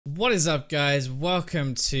What is up, guys?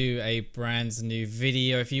 Welcome to a brand new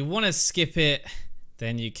video. If you want to skip it,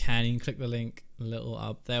 then you can click the link a little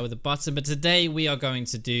up there with the button. But today we are going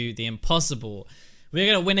to do the impossible. We're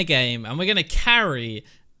going to win a game and we're going to carry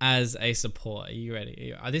as a support. Are you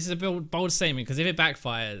ready? This is a bold statement because if it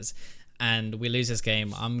backfires and we lose this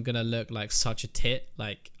game, I'm going to look like such a tit.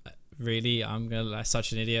 Like, really, I'm going to look like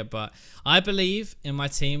such an idiot. But I believe in my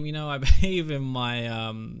team, you know, I believe in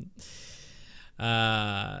my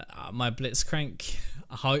my Blitzcrank.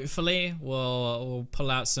 Hopefully we'll pull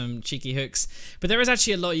out some cheeky hooks, but there is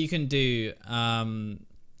actually a lot you can do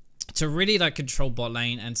to really like control bot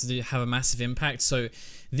lane and to have a massive impact. So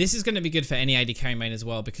this is going to be good for any AD carry main as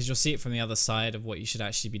well, because you'll see it from the other side of what you should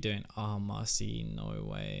actually be doing. Oh, Marcy, no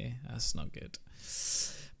way, that's not good.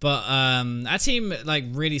 But our team like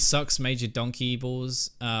really sucks major donkey balls.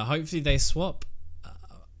 Hopefully they swap.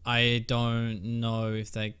 I don't know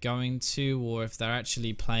if they're going to, or if they're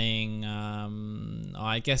actually playing.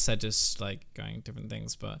 I guess they're just like going different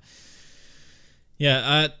things, but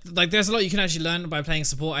yeah, like there's a lot you can actually learn by playing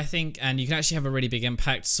support, I think, and you can actually have a really big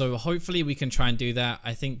impact. So hopefully we can try and do that.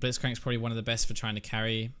 I think Blitzcrank's probably one of the best for trying to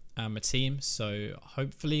carry a team. So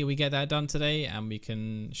hopefully we get that done today and we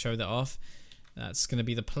can show that off. That's going to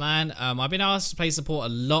be the plan. I've been asked to play support a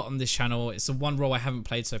lot on this channel. It's the one role I haven't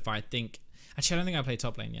played so far, I think. Actually, I don't think I played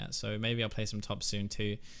top lane yet, so maybe I'll play some top soon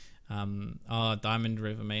too. Diamond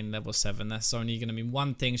River main level 7. That's only going to be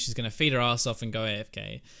one thing. She's going to feed her ass off and go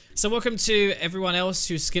AFK. So welcome to everyone else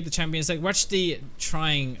who skipped the Champions League. We're actually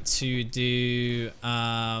trying to do...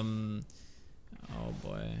 oh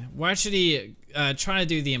boy. We're actually trying to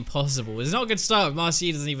do the impossible. It's not a good start.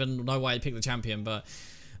 Marcy doesn't even know why he picked the champion, but...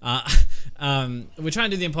 we're trying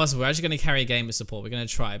to do the impossible. We're actually going to carry a game with support. We're going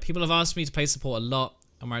to try. People have asked me to play support a lot,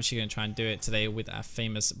 and we're actually going to try and do it today with our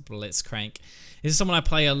famous Blitzcrank. This is someone I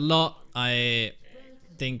play a lot. I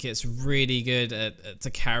think it's really good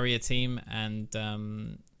to carry a team,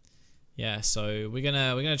 and yeah, so we're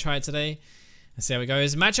gonna try it today and see how it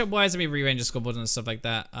goes. Matchup wise, I mean, rearrange the scoreboard and stuff like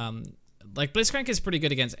that. Like Blitzcrank is pretty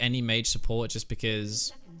good against any mage support, just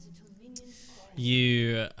because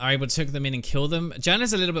you are able to hook them in and kill them.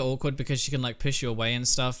 Janna's a little bit awkward because she can like push you away and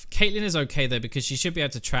stuff. Caitlyn is okay though, because she should be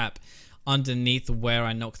able to trap underneath where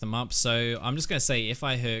I knock them up. So I'm just gonna say, if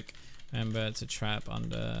I hook, remember to trap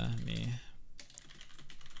under me.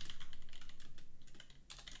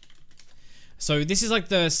 So this is like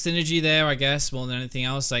the synergy there, I guess, more than anything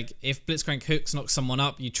else. Like if Blitzcrank hooks, knocks someone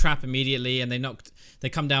up, you trap immediately, and they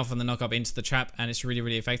come down from the knock up into the trap, and it's really,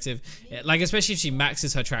 really effective. Like especially if she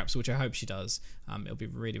maxes her traps, which I hope she does. It'll be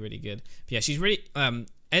really, really good. But yeah, she's really.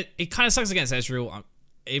 It kind of sucks against Ezreal.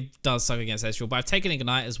 It does suck against Ezreal, but I've taken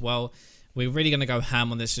Ignite as well. We're really going to go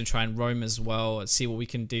ham on this and try and roam as well and see what we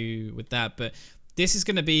can do with that. But this is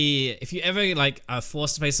going to be, if you ever like are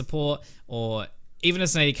forced to play support, or even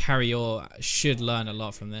as an AD carry, you should learn a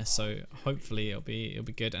lot from this. So hopefully it'll be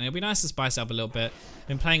good, and it'll be nice to spice it up a little bit. I've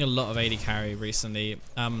been playing a lot of AD carry recently.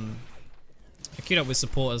 I queued up with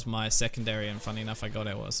support as my secondary, and funny enough, I got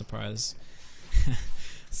it. What a surprise.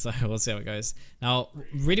 So we'll see how it goes. Now,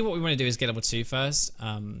 really what we want to do is get level 2 first,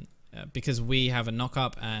 because we have a knock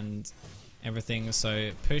up and everything.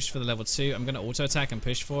 So push for the level 2. I'm going to auto attack and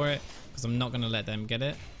push for it, because I'm not going to let them get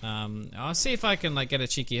it. I'll see if I can like get a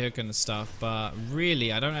cheeky hook and stuff, but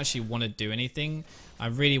really I don't actually want to do anything. I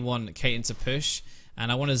really want Caitlyn to push,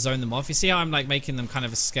 and I want to zone them off. You see how I'm like making them kind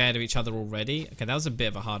of scared of each other already? Okay, that was a bit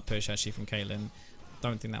of a hard push actually from Caitlyn.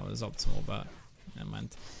 Don't think that was optimal, but never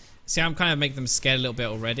mind. See, I'm kind of making them scared a little bit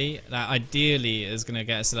already. That ideally is going to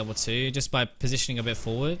get us to level 2 just by positioning a bit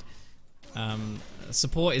forward.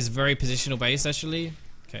 Support is very positional based actually.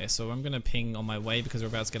 Okay, so I'm going to ping on my way because we're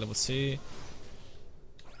about to get level 2.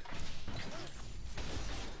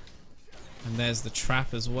 And there's the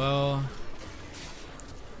trap as well.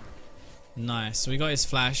 Nice. So we got his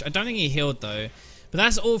flash. I don't think he healed though. But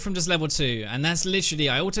that's all from just level 2. And that's literally,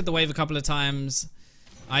 I altered the wave a couple of times.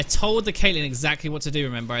 I told the Caitlyn exactly what to do,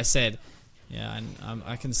 remember? I said, yeah,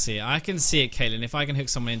 I can see it. I can see it, Caitlyn. If I can hook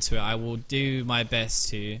someone into it, I will do my best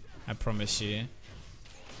to. I promise you.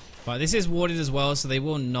 But this is warded as well, so they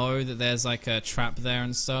will know that there's like a trap there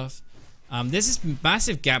and stuff. There's this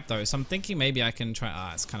massive gap though, so I'm thinking maybe I can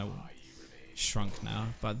try. It's kind of shrunk now.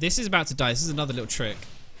 But this is about to die. This is another little trick.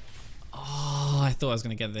 Oh, I thought I was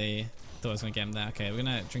going to get the... thought I was going to get him there. Okay, we're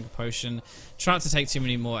going to drink a potion. Try not to take too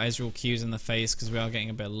many more Ezreal Qs in the face, because we are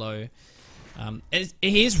getting a bit low. It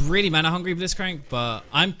is really mana hungry, Blitzcrank, but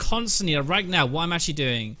I'm constantly, right now, what I'm actually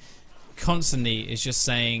doing constantly is just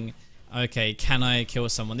saying, Okay, can I kill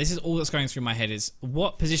someone? This is all that's going through my head is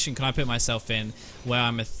what position can I put myself in where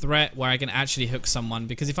I'm a threat, where I can actually hook someone?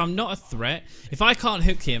 Because if I'm not a threat, if I can't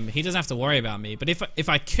hook him, he doesn't have to worry about me. But if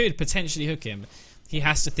I could potentially hook him, he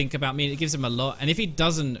has to think about me. It gives him a lot. And if he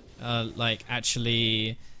doesn't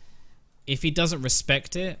if he doesn't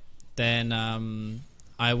respect it, then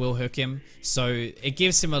I will hook him. So it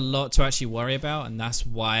gives him a lot to actually worry about, and that's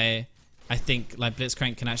why I think like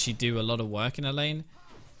Blitzcrank can actually do a lot of work in a lane.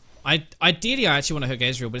 Ideally, I actually want to hook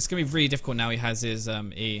Ezreal, but it's going to be really difficult now he has his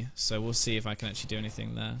E. So we'll see if I can actually do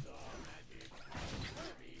anything there.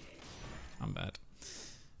 I'm bad.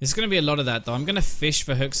 There's going to be a lot of that, though. I'm going to fish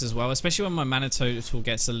for hooks as well, especially when my mana total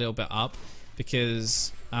gets a little bit up,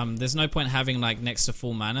 because there's no point having like next to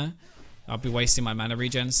full mana. I'll be wasting my mana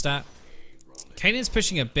regen stat. Caitlyn's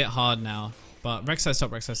pushing a bit hard now, but Rek'Sai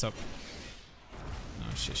stop, Rek'Sai stop.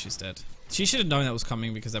 Oh shit, she's dead. She should have known that was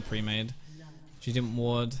coming because they're pre-made. She didn't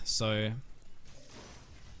ward, so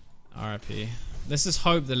RIP. Let's just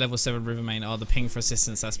hope the level 7 River main. Oh, the ping for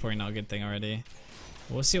assistance, that's probably not a good thing already.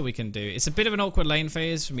 We'll see what we can do. It's a bit of an awkward lane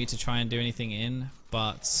phase for me to try and do anything in,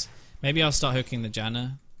 but maybe I'll start hooking the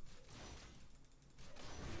Janna.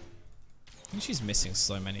 I think she's missing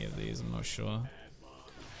so many of these, I'm not sure.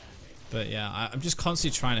 But yeah, I'm just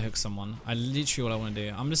constantly trying to hook someone. Literally all I want to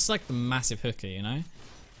do. I'm just like the massive hooker, you know?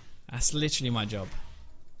 That's literally my job.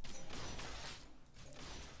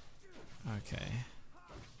 Okay.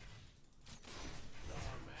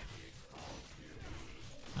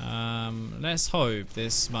 Let's hope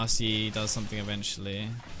this Marcy does something eventually.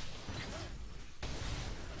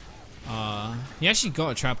 He actually got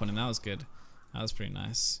a trap on him. That was good. That was pretty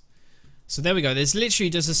nice. So there we go. There's literally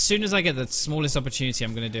just as soon as I get the smallest opportunity,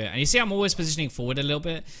 I'm going to do it. And you see I'm always positioning forward a little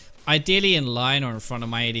bit. Ideally in line or in front of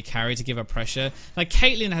my AD carry to give her pressure. Like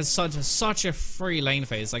Caitlyn has such a free lane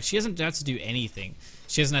phase. Like she hasn't had to do anything.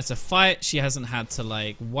 She hasn't had to fight. She hasn't had to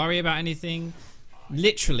like worry about anything.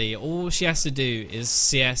 Literally all she has to do is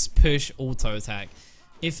CS, push, auto attack.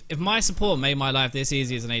 If my support made my life this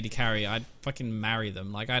easy as an AD carry, I'd fucking marry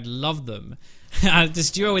them. Like I'd love them. I'd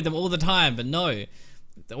just duo with them all the time, but no.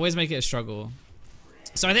 They always make it a struggle.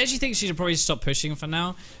 So I actually think she should probably stop pushing for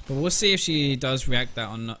now, but we'll see if she does react that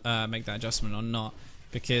on make that adjustment or not.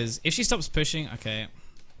 Because if she stops pushing, okay.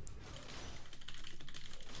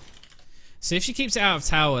 So if she keeps it out of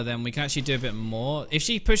tower, then we can actually do a bit more. If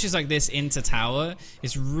she pushes like this into tower,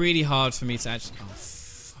 it's really hard for me to actually. Oh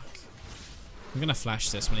fuck! I'm gonna flash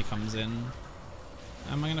this when he comes in.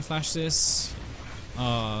 Am I gonna flash this?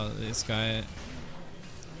 Oh, this guy.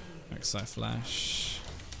 Rek'Sai flash.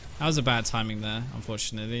 That was a bad timing there,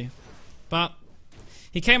 unfortunately. But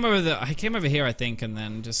he came over here, I think, and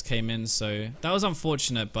then just came in. So that was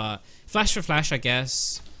unfortunate. But flash for flash, I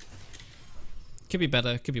guess. Could be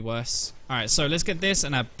better, could be worse. All right, so let's get this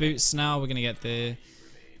and our boots now. We're gonna get the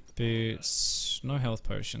boots. No health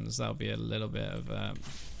potions. That'll be a little bit of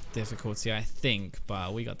difficulty, I think.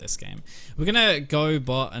 But we got this game. We're gonna go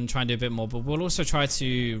bot and try and do a bit more. But we'll also try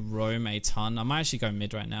to roam a ton. I might actually go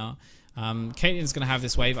mid right now. Caitlyn's gonna have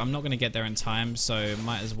this wave. I'm not gonna get there in time, so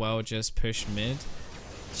might as well just push mid.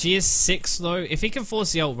 She is 6 though. If he can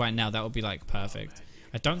force the ult right now, that would be like perfect.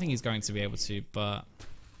 I don't think he's going to be able to, but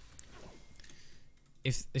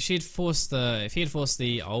if he had forced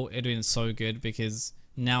the ult, it'd have been so good because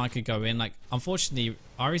now I could go in. Like, unfortunately,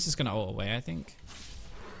 Ari's just gonna ult away, I think.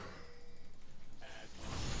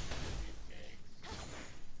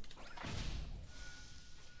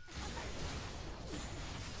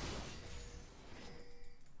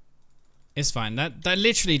 It's fine. That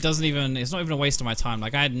literally doesn't even. It's not even a waste of my time.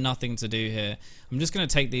 Like I had nothing to do here. I'm just gonna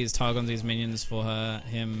take these Targons, these minions for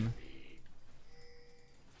him.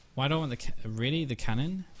 Why don't I want the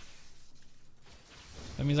cannon?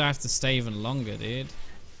 That means I have to stay even longer, dude.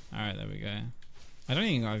 All right, there we go. I don't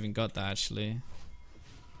think I even got that actually.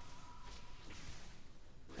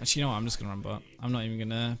 Actually, you know what? I'm just gonna run bot. I'm not even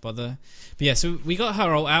gonna bother. But yeah, so we got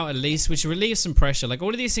her ult out at least, which relieves some pressure. Like all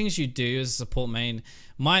of these things you do as a support main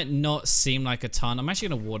might not seem like a ton. I'm actually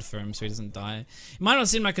gonna ward for him so he doesn't die. It might not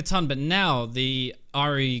seem like a ton, but now the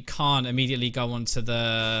Ahri can't immediately go onto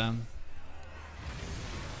the.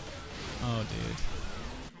 Oh, dude.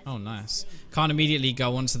 Oh, nice. Can't immediately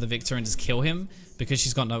go onto the Victor and just kill him because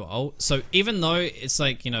she's got no ult. So even though it's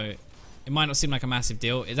like, you know, it might not seem like a massive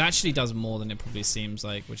deal, it actually does more than it probably seems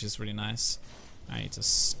like, which is really nice. I need to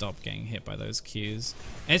stop getting hit by those Qs.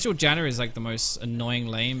 Ezreal Janna is like the most annoying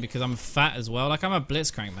lane because I'm fat as well. Like I'm a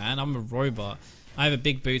Blitzcrank, man. I'm a robot. I have a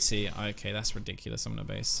big booty. Okay, that's ridiculous. I'm gonna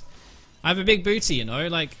base. I have a big booty, you know?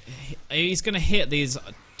 Like, he's gonna hit these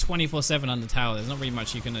 24/7 under tower. There's not really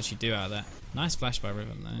much you can actually do out of that. Nice flash by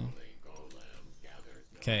Riven though.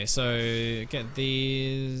 Okay, so get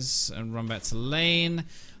these and run back to lane.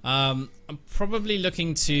 I'm probably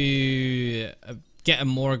looking to get a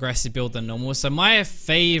more aggressive build than normal. So my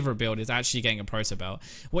favorite build is actually getting a proto belt.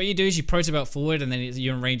 What you do is you proto belt forward and then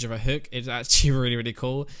you're in range of a hook. It's actually really, really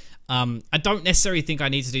cool. I don't necessarily think I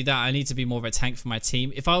need to do that. I need to be more of a tank for my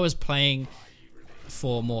team. If I was playing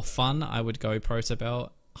for more fun, I would go proto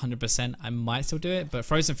belt 100%. I might still do it, but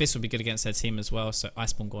Frozen Fist would be good against their team as well. So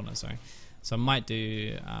Iceborne Gauntlet, sorry. So I might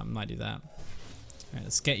do that. Right,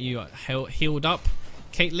 let's get you healed up,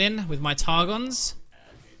 Caitlyn, with my Targons.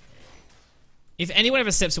 If anyone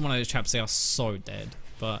ever steps in one of those traps, they are so dead.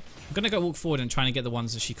 But I'm gonna go walk forward and trying to get the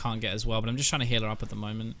ones that she can't get as well. But I'm just trying to heal her up at the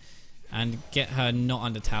moment and get her not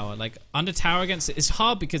under tower. Like under tower against it's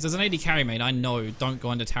hard because as an AD carry main, I know don't go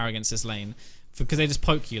under tower against this lane because they just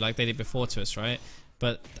poke you like they did before to us, right?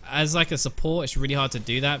 But as like a support, it's really hard to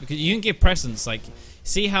do that because you can give presence. Like,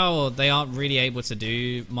 see how they aren't really able to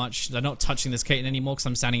do much. They're not touching this Caitlyn anymore because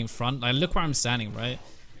I'm standing in front. Like, look where I'm standing, right?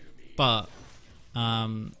 But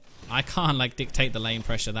I can't like dictate the lane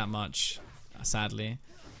pressure that much, sadly.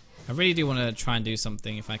 I really do want to try and do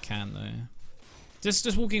something if I can, though.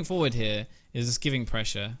 Just walking forward here is just giving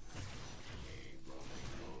pressure,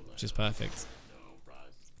 which is perfect.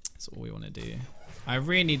 That's all we want to do. I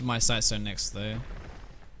really need my sight zone next, though.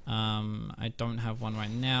 I don't have one right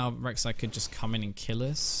now. Rek'Sai could just come in and kill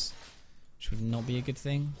us, which would not be a good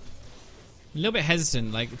thing. A little bit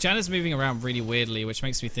hesitant. Like, Janna's moving around really weirdly, which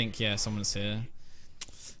makes me think, yeah, someone's here.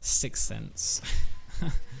 Sixth sense.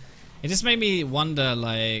 It just made me wonder,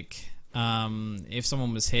 like, if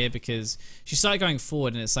someone was here because she started going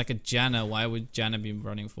forward and it's like a Janna. Why would Janna be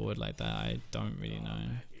running forward like that? I don't really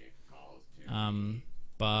know.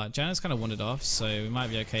 But Janna's kind of wandered off, so we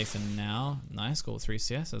might be okay for now. Nice, got 3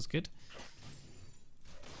 CS, that's good.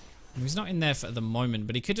 He's not in there at the moment,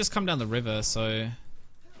 but he could just come down the river, so...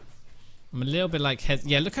 I'm a little bit like...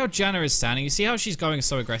 Yeah, look how Janna is standing. You see how she's going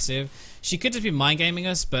so aggressive? She could just be mind gaming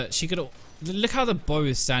us, but she could... Look how the bow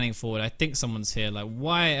is standing forward. I think someone's here. Like,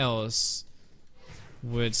 why else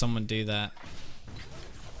would someone do that?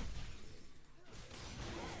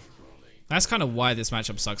 That's kind of why this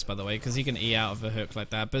matchup sucks, by the way, because he can E out of a hook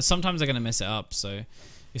like that. But sometimes they're going to mess it up, so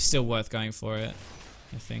it's still worth going for it,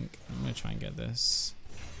 I think. I'm going to try and get this.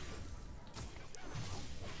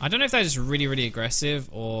 I don't know if they're just really, really aggressive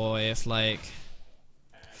or if, like...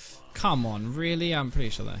 Come on, really? I'm pretty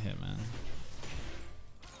sure they're hit, man.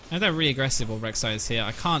 I know they're really aggressive or Rek'Sai is here.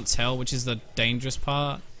 I can't tell, which is the dangerous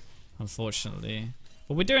part, unfortunately.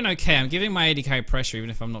 But we're doing okay. I'm giving my AD carry pressure, even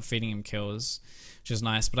if I'm not feeding him kills, which is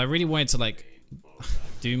nice. But I really wanted to, like,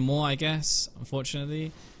 do more, I guess,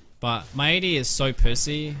 unfortunately. But my AD is so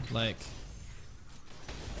pussy, like...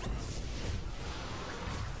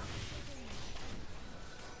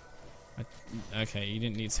 Okay, you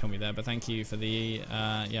didn't need to tell me that, but thank you for the...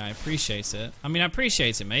 yeah, I appreciate it. I mean, I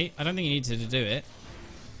appreciate it, mate. I don't think you need to do it.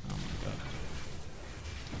 Oh my god.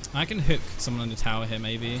 I can hook someone on the tower here,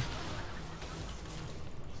 maybe.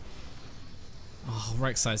 Oh,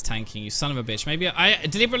 Rek'Sai's tanking, you son of a bitch. Maybe I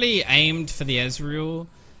deliberately aimed for the Ezreal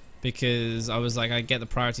because I was like, I get the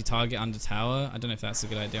priority target under tower. I don't know if that's a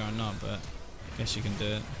good idea or not, but I guess you can do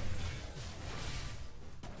it.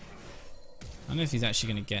 I don't know if he's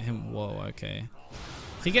actually going to get him. Whoa, okay.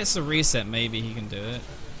 If he gets the reset, maybe he can do it.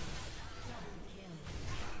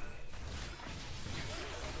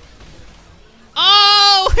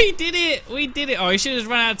 Oh, we did it! We did it! Oh, he should have just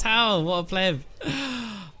run out of tower. What a pleb.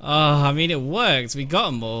 Oh, I mean, it worked. We got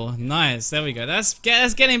them all. Nice. There we go. That's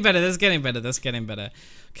getting better. That's getting better. That's getting better.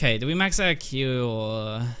 Okay, do we max out Q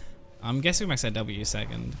or... I'm guessing we max out W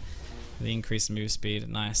second. The increased move speed.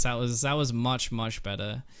 Nice. That was much, much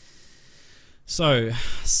better. So,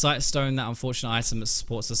 Sightstone, that unfortunate item that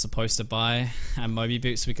supports are supposed to buy, and Moby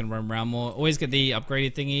Boots so we can roam around more. Always get the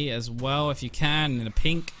upgraded thingy as well if you can, in a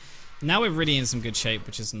pink. Now we're really in some good shape,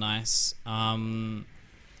 which is nice. Mid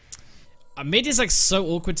is like so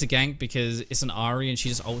awkward to gank because it's an Ahri and she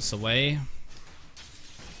just ults away.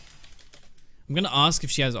 I'm gonna ask if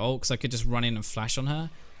she has ult because I could just run in and flash on her.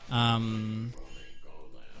 I'm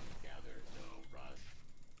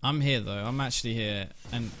here though, I'm actually here,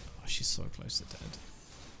 and oh, she's so close to dead.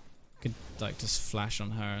 Could like just flash on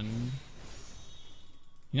her and...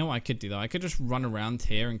 You know what I could do though? I could just run around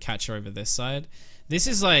here and catch her over this side. This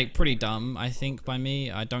is like pretty dumb, I think, by me.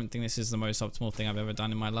 I don't think this is the most optimal thing I've ever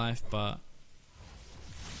done in my life, but...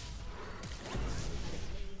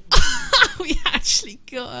 We actually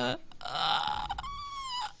got her.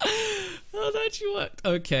 Oh, that actually worked.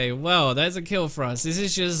 Okay, well, there's a kill for us. This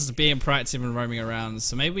is just being proactive and roaming around.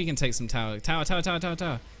 So maybe we can take some tower. Tower.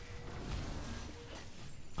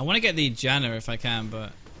 I want to get the Janna if I can,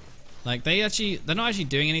 but like they're not actually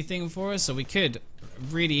doing anything for us, so we could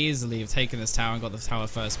really easily have taken this tower and got the tower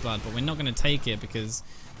first blood, but we're not going to take it because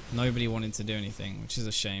nobody wanted to do anything, which is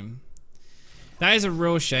a shame. That is a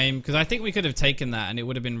real shame, because I think we could have taken that and it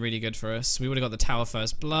would have been really good for us. We would have got the tower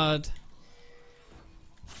first blood.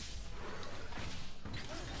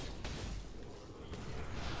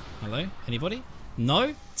 Hello? Anybody?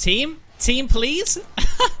 No? Team? Team, please?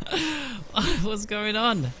 What's going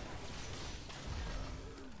on?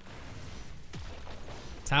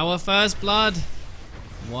 Tower first blood.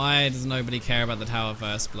 Why does nobody care about the tower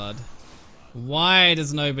first blood? Why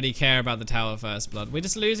does nobody care about the tower first blood? We're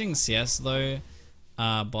just losing CS though,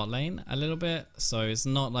 bot lane a little bit, so it's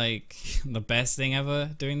not like the best thing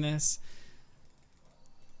ever doing this.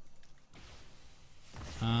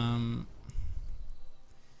 Well,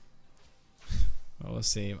 we'll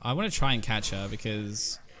see. I want to try and catch her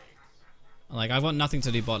because like I've got nothing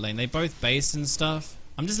to do bot lane. They both base and stuff.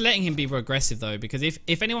 I'm just letting him be aggressive though, because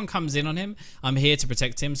if anyone comes in on him, I'm here to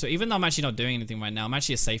protect him. So even though I'm actually not doing anything right now, I'm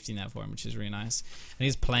actually a safety net for him, which is really nice. And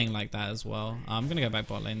he's playing like that as well. I'm gonna go back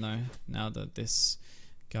bot lane though, now that this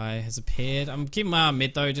guy has appeared. I'm keeping my eye on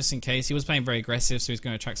mid though, just in case. He was playing very aggressive, so he's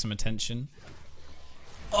gonna attract some attention.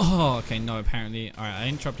 Oh, okay, no, apparently. Alright, I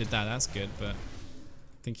interrupted that, that's good, but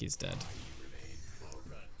I think he's dead.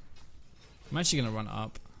 I'm actually gonna run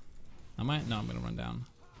up. Am I? No, I'm gonna run down.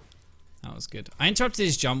 That was good. I interrupted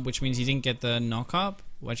his jump, which means he didn't get the knock up,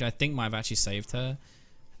 which I think might have actually saved her.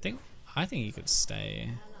 I think he could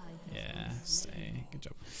stay. Yeah, stay. Good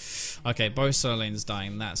job. Okay, both solo lanes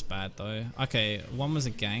dying. That's bad though. Okay, one was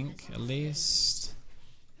a gank at least.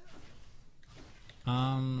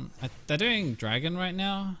 They're doing dragon right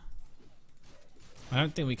now. I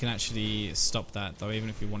don't think we can actually stop that though, even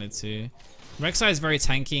if we wanted to. Rek'Sai is very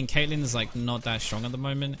tanky, and Caitlyn is like not that strong at the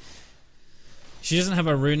moment. She doesn't have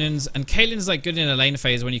her runins, and Caitlyn's like good in a lane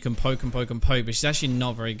phase when you can poke and poke and poke, but she's actually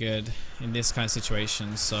not very good in this kind of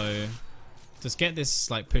situation. So just get this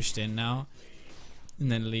like pushed in now,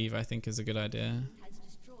 and then leave. I think is a good idea.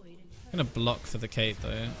 I'm gonna block for the Kate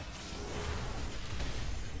though.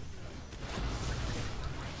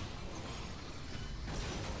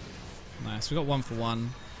 Nice, we got 1 for 1.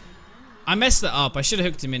 I messed it up. I should have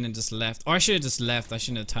hooked him in and just left, or I should have just left. I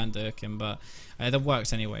shouldn't have turned to hook him, but that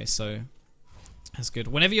worked anyway. So. That's good.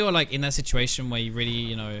 Whenever you're like in that situation where you really,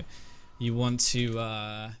 you know, you want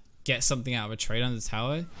to get something out of a trade on the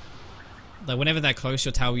tower, like whenever they're close to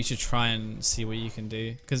your tower, you should try and see what you can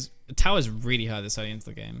do, because the tower's really hurt this early into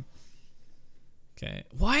the game. Okay,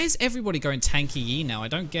 why is everybody going tanky E now? I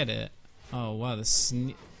don't get it. Oh wow, it's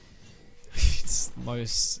the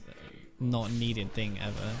most not needed thing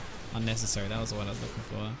ever. Unnecessary. That was the word I was looking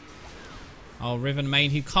for. Oh, Riven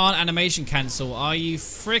main who can't animation cancel. Are you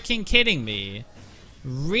freaking kidding me?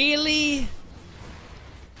 Really?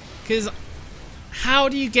 Because how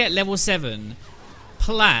do you get level 7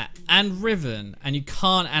 plat and Riven and you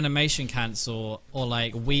can't animation cancel or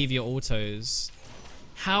like weave your autos?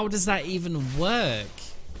 How does that even work?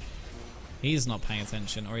 He's not paying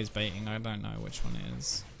attention, or he's baiting. I don't know which one it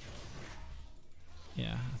is.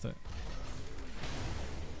 Yeah, I thought.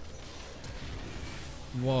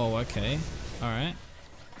 Whoa, okay. Alright.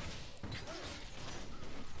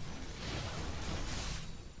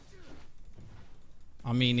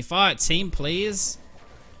 I mean, if I had team, please.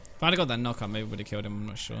 If I'd have got that knockup, maybe would have killed him. I'm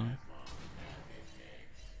not sure.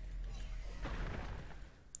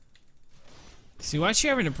 So we're actually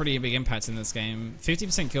having a pretty big impact in this game.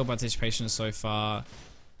 50% kill participation so far.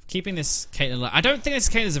 Keeping this Caitlyn. I don't think this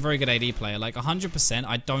Caitlyn is a very good AD player. Like 100%,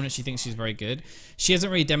 I don't actually think she's very good. She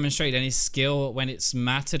hasn't really demonstrated any skill when it's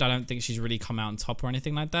mattered. I don't think she's really come out on top or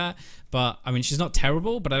anything like that. But I mean, she's not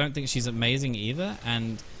terrible, but I don't think she's amazing either.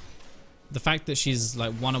 And the fact that she's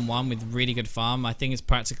like 1-on-1 with really good farm, I think is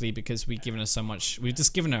practically because we've given her so much. We've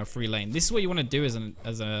just given her a free lane. This is what you want to do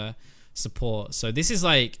as a support. So this is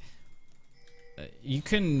like, you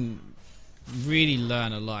can really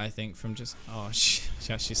learn a lot, I think, from just... Oh, she's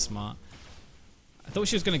actually smart. I thought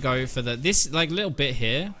she was going to go for this like little bit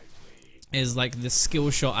here is like the skill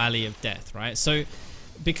shot alley of death, right? So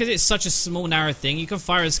because it's such a small narrow thing, you can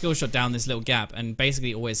fire a skill shot down this little gap and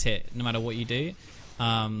basically always hit no matter what you do.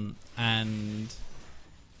 And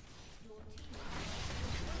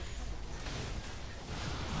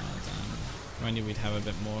if only we'd have a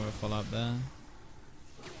bit more of a follow up there.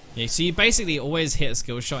 Yeah, so you basically always hit a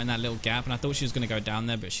skill shot in that little gap, and I thought she was going to go down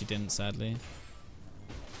there, but she didn't, sadly.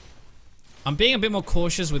 I'm being a bit more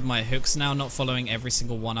cautious with my hooks now, not following every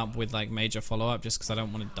single one up with like major follow-up, just because I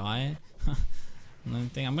don't want to die. I'm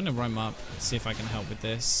going to roam up, see if I can help with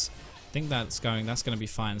this. think that's going to be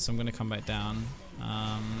fine, so I'm going to come back down.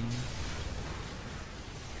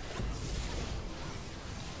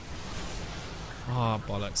 Oh,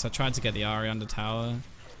 bollocks. I tried to get the Ahri under tower.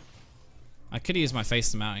 I could use my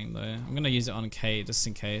face to mounting, though. I'm going to use it on Kate, just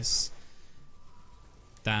in case.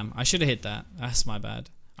 Damn, I should have hit that. That's my bad.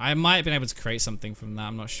 I might have been able to create something from that,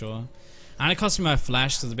 I'm not sure. And it cost me my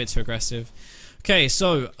flash, so it's a bit too aggressive. Okay,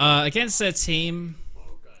 so, against their team,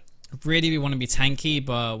 really we want to be tanky,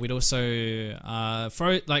 but we'd also,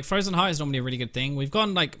 Frozen Heart is normally a really good thing. We've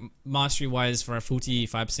gone, like, mastery-wise for a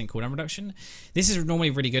 45% cooldown reduction. This is normally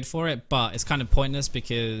really good for it, but it's kind of pointless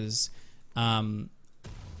because,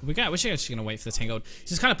 we're actually going to wait for the 10 gold.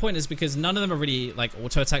 So it's kind of pointless because none of them are really like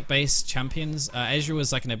auto attack based champions. Ezreal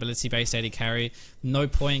was like an ability based AD carry. No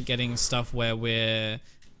point getting stuff where we're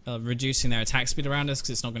reducing their attack speed around us because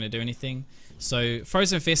it's not going to do anything. So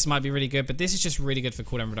Frozen Fist might be really good, but this is just really good for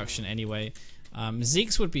cooldown reduction anyway.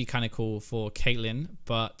 Zeke's would be kind of cool for Caitlyn,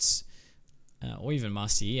 but or even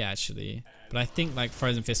Master Yi actually. But I think like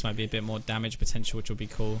Frozen Fist might be a bit more damage potential, which will be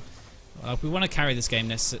cool. We want to carry this game.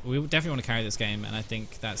 We definitely want to carry this game, and I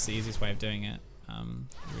think that's the easiest way of doing it.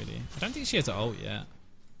 Really, I don't think she has an ult yet.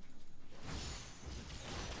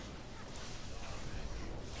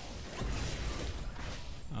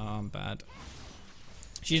 Oh, I'm bad.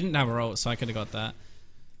 She didn't have her ult, so I could have got that.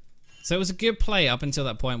 So it was a good play up until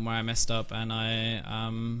that point where I messed up and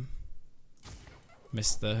I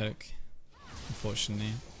missed the hook.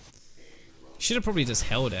 Unfortunately, should have probably just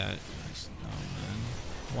held it.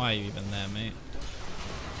 Why are you even there, mate?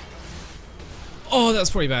 Oh,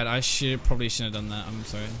 that's probably bad. I probably shouldn't have done that. I'm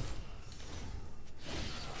sorry.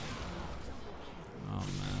 Oh,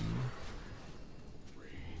 man.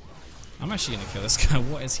 I'm actually going to kill this guy.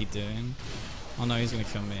 What is he doing? Oh, no, he's going to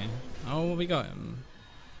kill me. Oh, we got him.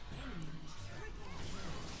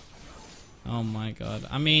 Oh, my God.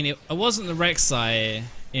 I mean, it wasn't the Rek'Sai,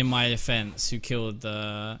 in my defense, who killed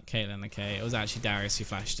the Caitlyn, okay? It was actually Darius who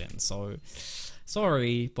flashed in, so...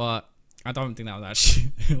 Sorry, but I don't think that was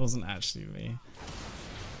actually, it wasn't actually me.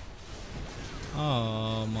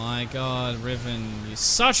 Oh my god, Riven. You're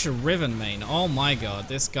such a Riven main. Oh my god,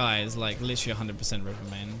 this guy is like literally 100% Riven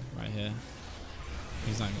main right here.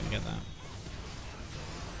 He's not going to get that.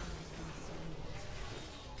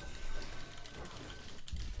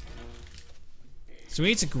 So we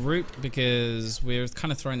need to group because we're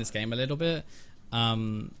kind of throwing this game a little bit. I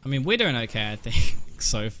mean, we're doing okay, I think,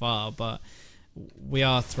 so far, but... we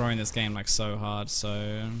are throwing this game like so hard,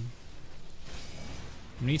 so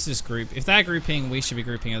we need to just group. If they're grouping, we should be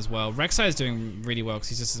grouping as well. Rek'Sai is doing really well because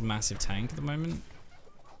he's just a massive tank at the moment.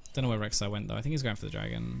 Don't know where Rek'Sai went though. I think he's going for the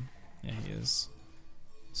dragon. Yeah, he is.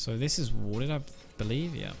 So this is warded, I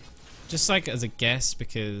believe. Yeah, just like as a guess,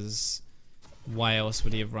 because why else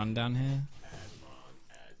would he have run down here?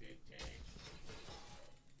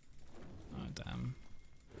 Oh damn.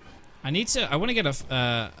 I want to get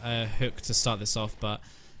a hook to start this off, but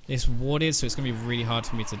it's warded, so it's going to be really hard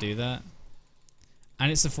for me to do that.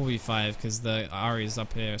 And it's a 4v5 because the Ahri is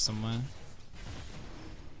up here somewhere.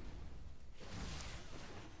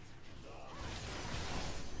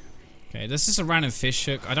 Okay, this is a random fish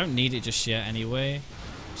hook. I don't need it just yet anyway.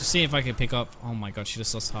 Just see if I can pick up... oh my god, she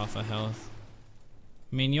just lost half her health.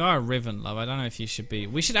 I mean, you are a Riven, love. I don't know if you should be...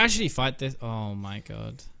 we should actually fight this... oh my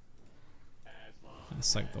god.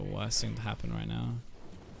 That's like the worst thing to happen right now.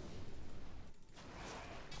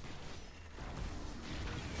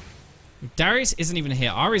 Darius isn't even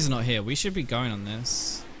here. Ahri's not here. We should be going on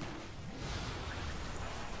this.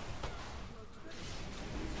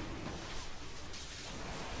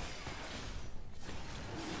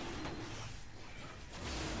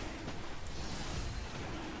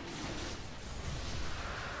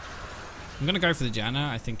 I'm gonna go for the Janna,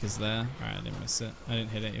 I think is there. Alright, I didn't miss it. I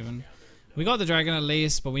didn't hit it even. We got the dragon at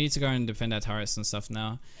least, but we need to go and defend our turrets and stuff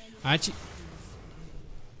now. I actually...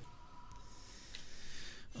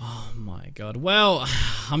 oh my god. Well,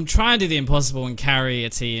 I'm trying to do the impossible and carry a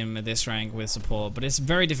team at this rank with support, but it's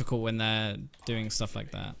very difficult when they're doing stuff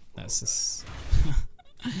like that. That's just...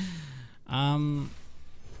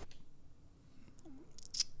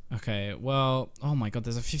 okay, well... oh my god,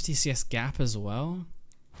 there's a 50 CS gap as well.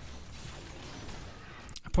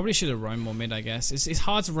 Probably should have roamed more mid, I guess. It's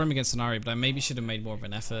hard to roam against Scenario, but I maybe should have made more of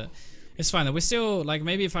an effort. It's fine though. We're still, like,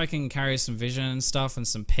 maybe if I can carry some vision and stuff and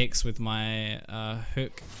some picks with my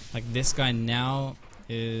hook. Like this guy now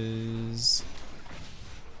is...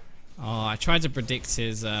 oh, I tried to predict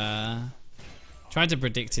his... E.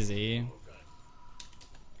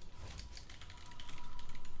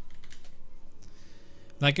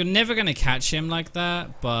 Like, you're never going to catch him like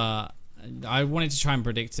that, but I wanted to try and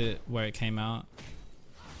predict it where it came out.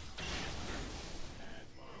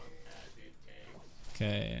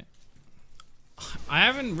 Okay. I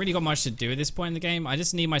haven't really got much to do at this point in the game. I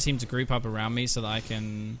just need my team to group up around me so that I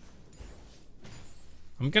can...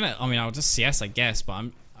 I mean, I'll just CS, I guess, but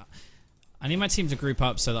I need my team to group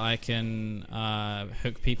up so that I can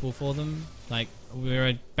hook people for them. Like,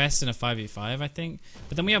 we're best in a 5v5, I think.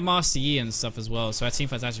 But then we have Master Yi and stuff as well, so our team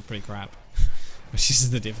fight's actually pretty crap. Which is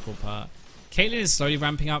the difficult part. Caitlyn is slowly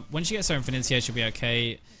ramping up. When she gets her Infinity, she'll be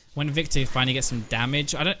okay. When Victor finally gets some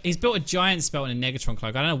damage, he's built a giant spell and a Negatron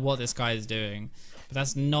cloak. I don't know what this guy is doing, but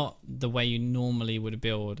that's not the way you normally would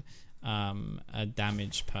build a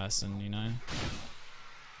damage person, you know?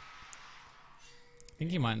 I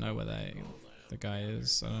think you might know where the guy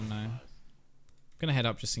is. I don't know. I'm gonna head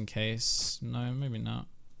up just in case. No, maybe not.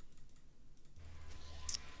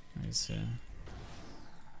 He's here.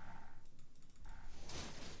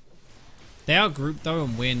 They are grouped though,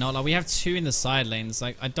 and we're not. Like, we have two in the side lanes.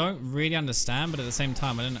 Like, I don't really understand, but at the same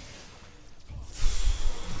time, I don't know.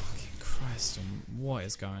 Fucking Christ, what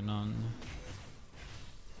is going on?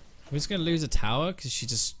 We're just gonna lose a tower because she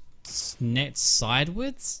just nets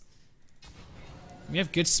sideways? We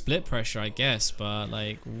have good split pressure, I guess, but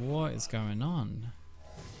like, what is going on?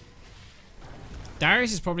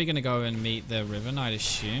 Darius is probably gonna go and meet the Riven, I'd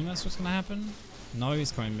assume that's what's gonna happen. No,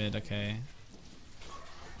 he's going mid, okay.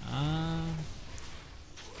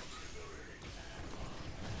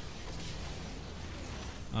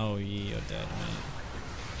 Oh, you're dead, mate.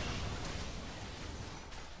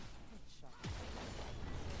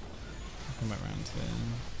 I'll come back round to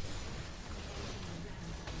him.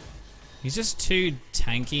 He's just too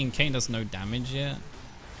tanky and Kane does no damage yet.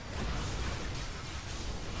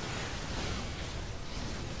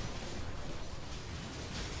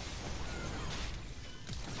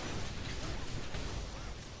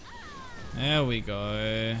 There we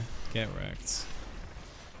go. Get wrecked.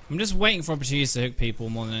 I'm just waiting for opportunities to hook people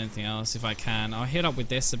more than anything else if I can. I'll hit up with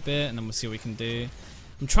this a bit and then we'll see what we can do.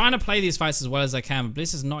 I'm trying to play these fights as well as I can, but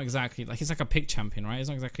this is not exactly... Like, he's like a pick champion, right? He's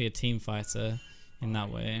not exactly a team fighter in that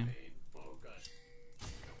way.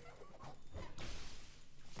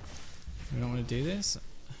 We don't want to do this.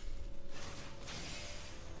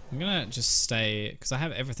 I'm gonna just stay, because I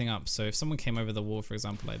have everything up, so if someone came over the wall, for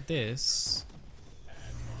example, like this...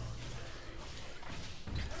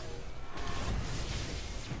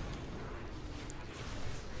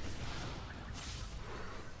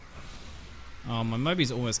 Oh, my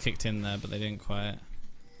Moby's almost kicked in there, but they didn't quite.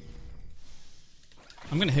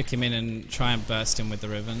 I'm gonna hook him in and try and burst him with the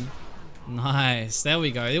Riven. Nice, there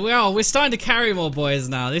we go. We're starting to carry more boys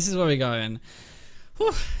now. This is where we're going.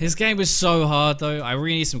 Whew. This game was so hard though. I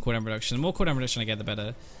really need some cooldown reduction. The more cooldown reduction I get, the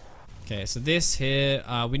better. Okay, so this here,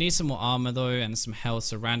 we need some more armor though and some health,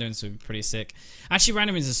 so randoms would be pretty sick. Actually,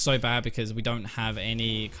 randoms is so bad because we don't have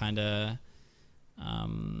any kind of...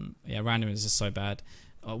 yeah, randoms is just so bad.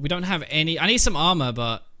 We don't have any... I need some armor,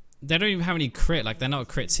 but they don't even have any crit. Like, they're not a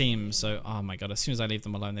crit team, so... Oh my god, as soon as I leave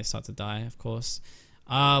them alone, they start to die, of course.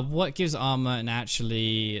 What gives armor? And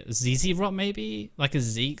actually... ZZ Rot, maybe? Like a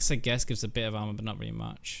Zeke's, I guess, gives a bit of armor, but not really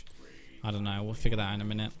much. I don't know. We'll figure that out in a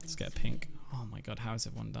minute. Let's get a pink. Oh my god, how is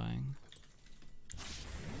everyone dying?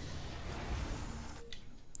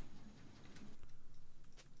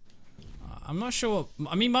 I'm not sure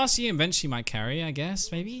what... I mean, Master Yi eventually might carry, I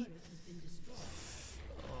guess, maybe?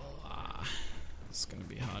 It's gonna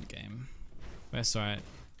be a hard game. That's alright.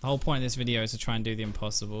 The whole point of this video is to try and do the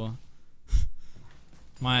impossible.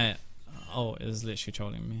 My ult is literally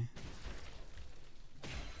trolling me.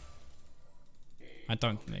 I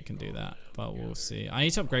don't think they can do that, but we'll see. I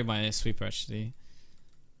need to upgrade my sweeper actually.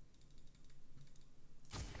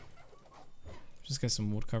 Just get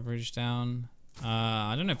some ward coverage down.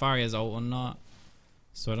 I don't know if Arya's ult or not.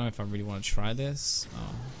 So I don't know if I really want to try this.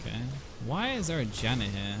 Oh, okay. Why is there a Janet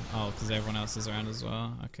here? Oh, because everyone else is around as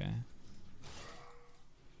well. Okay.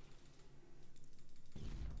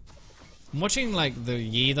 I'm watching like the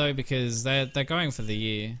Yi though because they're going for the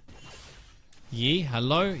Yi. Yi,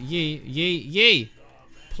 hello, Yi,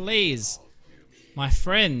 please, my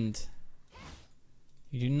friend.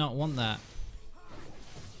 You do not want that.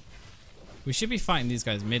 We should be fighting these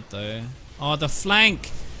guys mid though. Oh, the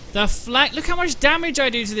flank. The flank. Look how much damage I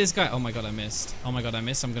do to this guy. Oh my god, I missed. Oh my god, I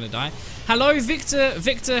missed. I'm gonna die. Hello, Victor.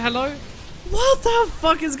 Victor, hello. What the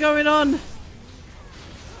fuck is going on?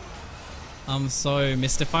 I'm so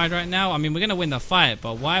mystified right now. I mean, we're gonna win the fight,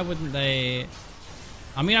 but why wouldn't they...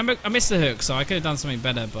 I mean, I missed the hook, so I could have done something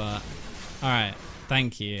better, but... Alright,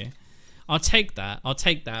 thank you. I'll take that. I'll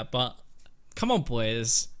take that, but... Come on,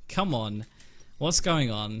 boys. Come on. What's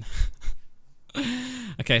going on?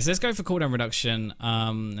 Okay, so let's go for cooldown reduction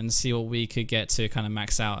and see what we could get to kind of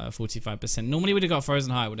max out at 45%. Normally we'd have got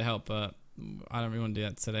Frozen Heart, would have helped, but I don't really want to do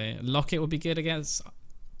that today. Locket would be good against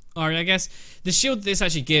Ari, I guess. The shield this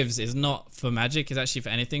actually gives is not for magic, it's actually for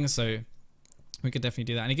anything, so we could definitely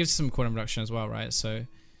do that. And it gives some cooldown reduction as well, right? So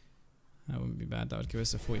that wouldn't be bad. That would give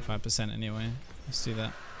us a 45% anyway. Let's do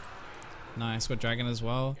that. Nice. Got dragon as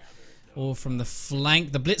well. All from the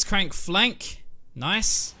flank. The Blitzcrank flank.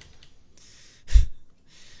 Nice.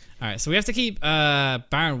 Alright, so we have to keep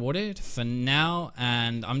Baron warded for now.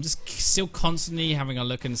 And I'm just still constantly having a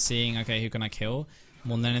look and seeing, okay, who can I kill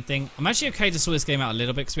more than anything. I'm actually okay to sort this game out a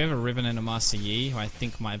little bit because we have a Riven and a Master Yi who I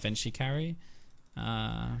think might eventually carry.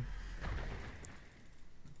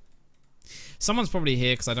 Someone's probably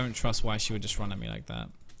here because I don't trust why she would just run at me like that.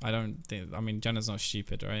 I don't think, I mean, Jenna's not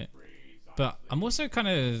stupid, right? But I'm also kind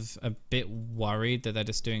of a bit worried that they're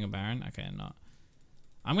just doing a Baron. Okay, I'm not.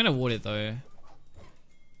 I'm going to ward it though.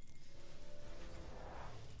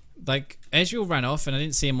 Like, Ezreal ran off and I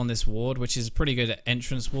didn't see him on this ward, which is pretty good at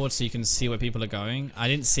entrance ward so you can see where people are going. I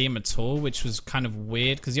didn't see him at all, which was kind of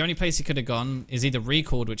weird because the only place he could have gone is either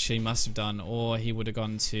recalled, which he must have done, or he would have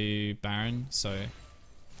gone to Baron. So,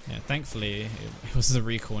 yeah, thankfully it was the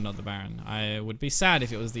recall, not the Baron. I would be sad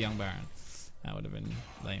if it was the young Baron. That would have been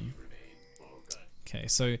lame. Okay,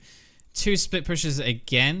 so 2 split pushes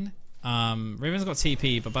again. Riven's got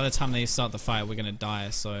TP, but by the time they start the fight, we're going to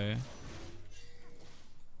die, so...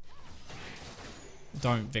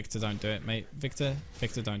 Don't, Victor, don't do it, mate. Victor,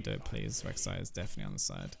 don't do it, please. Rek'Sai is definitely on the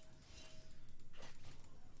side.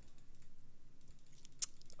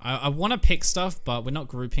 I want to pick stuff, but we're not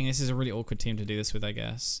grouping. This is a really awkward team to do this with, I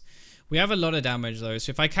guess. We have a lot of damage, though,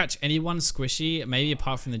 so if I catch anyone squishy, maybe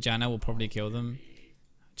apart from the Janna, we'll probably kill them.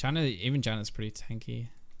 Janna, even Janna's pretty tanky.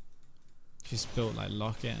 She's built, like,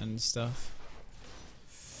 Locket and stuff.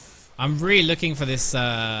 I'm really looking for this,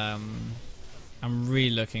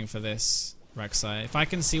 Rek'Sai. If I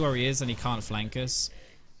can see where he is and he can't flank us,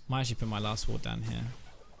 I might actually put my last ward down here.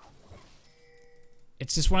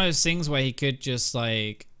 It's just one of those things where he could just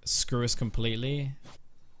like screw us completely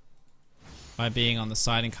by being on the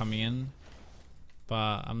side and coming in,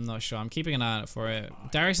 but I'm not sure. I'm keeping an eye out for it.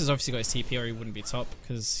 Darius has obviously got his TP or he wouldn't be top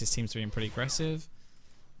because his team's being pretty aggressive.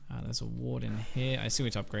 There's a ward in here. I see we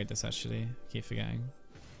need to upgrade this actually. Keep forgetting.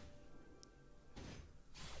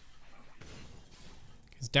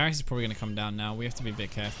 Darius is probably going to come down now. We have to be a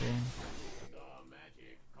bit careful.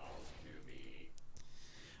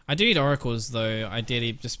 I do need oracles though,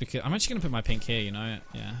 ideally, just because I'm actually going to put my pink here, you know.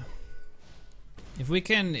 Yeah. If I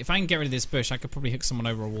can get rid of this bush, I could probably hook someone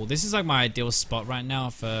over a wall. This is like my ideal spot right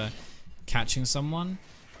now for catching someone.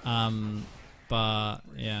 But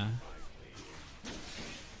yeah.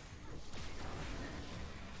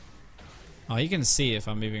 Oh, you can see if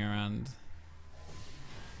I'm moving around.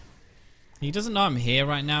 He doesn't know I'm here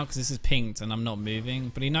right now because this is pinked and I'm not moving,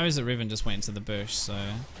 but he knows that Riven just went into the bush, so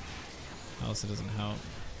that also doesn't help.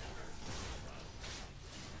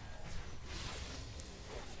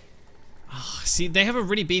 Oh, see, they have a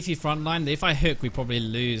really beefy front line that if I hook, we probably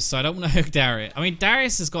lose, so I don't want to hook Darius. I mean,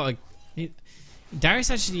 Darius has got a... Darius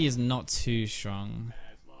actually is not too strong.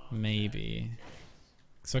 Maybe.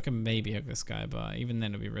 So I can maybe hook this guy, but even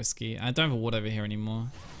then it'll be risky. I don't have a ward over here anymore.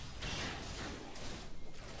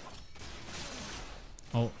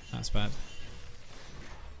 Oh, that's bad.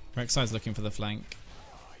 Rek'Sai's looking for the flank.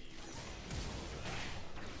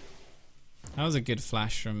 That was a good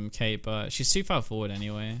flash from Kate, but she's too far forward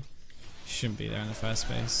anyway. She shouldn't be there in the first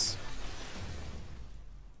place.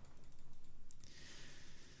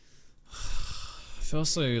 I feel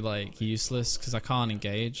so like useless because I can't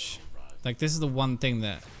engage. Like this is the one thing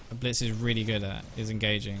that Blitz is really good at, is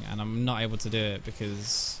engaging, and I'm not able to do it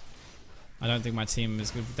because I don't think my team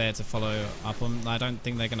is there to follow up on. I don't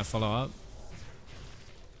think they're going to follow up.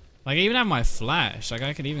 Like, I even have my flash. Like,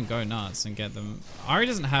 I could even go nuts and get them. Ari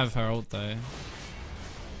doesn't have her ult, though.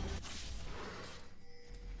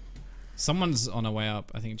 Someone's on her way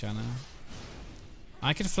up, I think, Janna.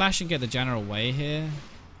 I could flash and get the Janna away here.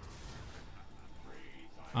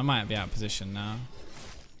 I might be out of position now.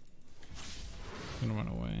 I'm going to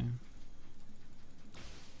run away.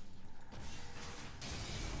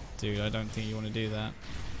 Dude, I don't think you want to do that.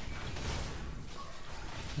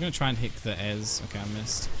 I'm going to try and hit the Ez. Okay, I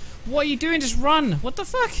missed. What are you doing? Just run! What the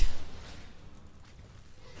fuck?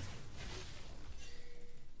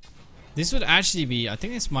 This would actually be... I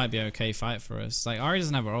think this might be an okay fight for us. Like, Ari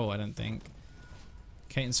doesn't have her ult, I don't think.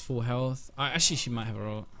 Katen's full health. Actually, she might have her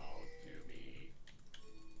ult.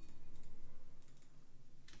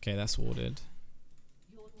 Okay, that's warded.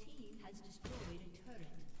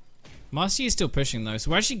 Master Yi is still pushing though,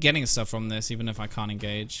 so we're actually getting stuff from this even if I can't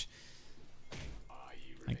engage.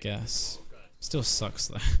 I guess. Still sucks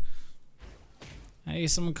though. Hey,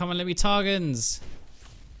 someone come and let me targans.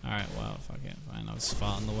 Alright, well, fuck it. Fine, I'll just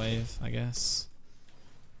fart on the wave, I guess.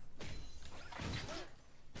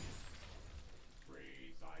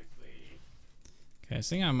 Okay, I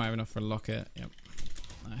think I might have enough for a locket. Yep.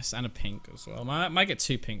 Nice, and a pink as well. Might get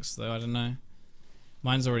 2 pinks though, I don't know.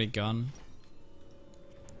 Mine's already gone.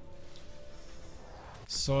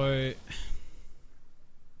 So...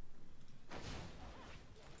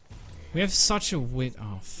 we have such a weird...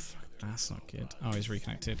 oh, fuck, that's not good. Oh, he's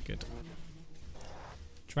reconnected, good.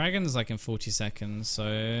 Dragon's like in 40 seconds,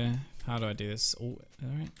 so... how do I do this? Oh,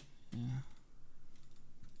 alright. Yeah.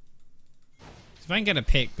 If I can get a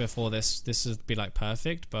pick before this would be like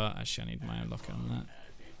perfect, but actually I need my locket on that.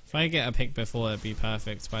 If I get a pick before, it'd be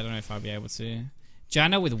perfect, but I don't know if I'll be able to.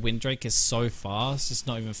 Janna with Windrake is so fast, it's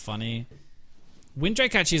not even funny.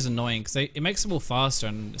 Windrake actually is annoying because it makes them all faster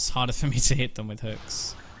and it's harder for me to hit them with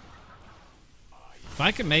hooks. If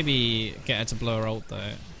I could maybe get her to blow her ult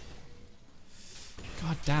though.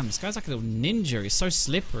 God damn, this guy's like a little ninja, he's so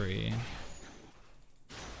slippery.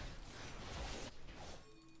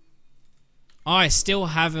 Oh, I still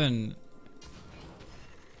haven't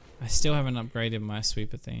upgraded my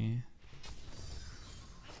sweeper thingy.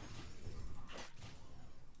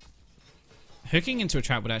 Hooking into a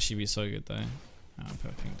trap would actually be so good though. Oh, I'll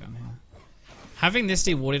put a ping down here. Having this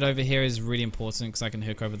dewarded over here is really important because I can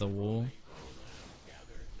hook over the wall.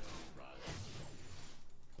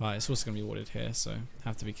 But it's also going to be warded here, so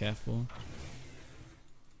have to be careful.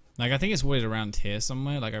 Like, I think it's warded around here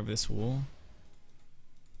somewhere, like over this wall.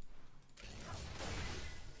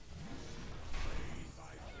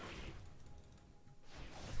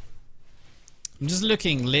 I'm just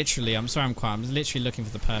looking, literally, I'm sorry I'm quiet, I'm literally looking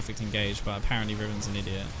for the perfect engage, but apparently Riven's an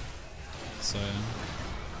idiot. So...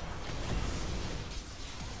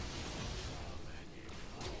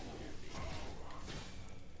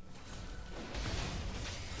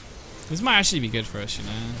 this might actually be good for us, you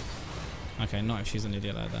know. Okay, not if she's an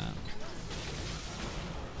idiot like that.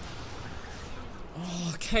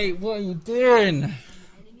 Oh, Kate, what are you doing?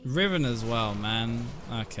 Riven as well, man.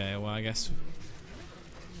 Okay, well, I guess...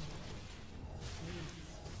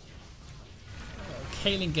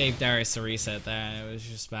 Caitlyn gave Darius a reset there and it was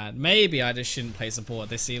just bad. Maybe I just shouldn't play support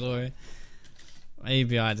this Eloy.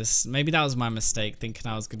 Maybe that was my mistake,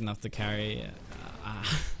 thinking I was good enough to carry.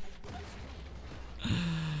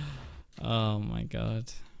 Oh my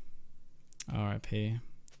god. RIP.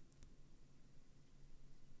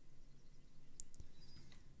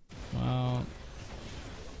 Well...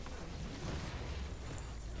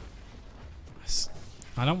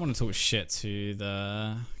 I don't want to talk shit to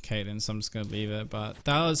the Caitlyn, so I'm just going to leave it. But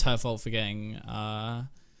that was her fault for getting...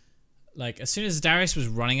 like, as soon as Darius was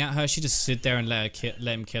running at her, she just stood there and let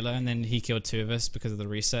him kill her. And then he killed 2 of us because of the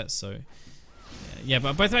reset. So, yeah,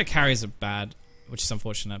 but both of our carries are bad, which is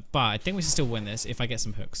unfortunate. But I think we should still win this if I get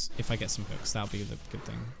some hooks. If I get some hooks, that'll be the good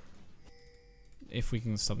thing. If we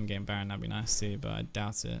can stop them getting Baron, that'd be nice too, but I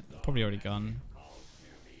doubt it. Probably already gone.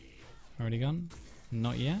 Already gone?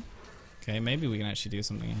 Not yet? Okay, maybe we can actually do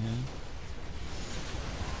something in here.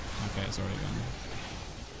 Okay, it's already gone.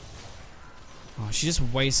 Oh, she just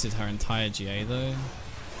wasted her entire GA though.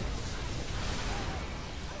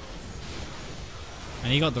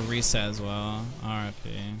 And he got the reset as well.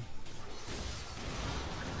 RIP.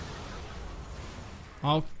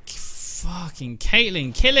 Oh, fucking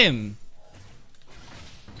Caitlyn, kill him!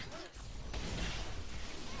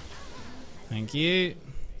 Thank you.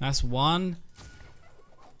 That's 1.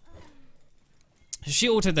 If she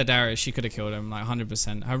altered the Darius, she could have killed him, like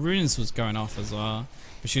 100%. Her runes was going off as well,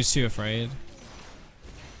 but she was too afraid.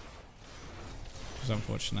 Which is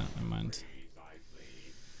unfortunate, never mind.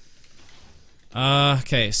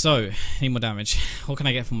 Okay, so, need more damage. What can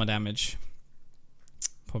I get for more damage?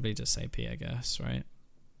 Probably just AP, I guess, right?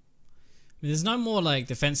 There's no more like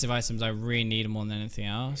defensive items I really need more than anything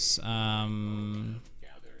else.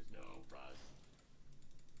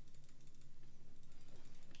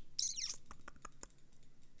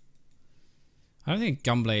 I don't think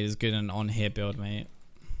Gunblade is good in an on-here build, mate.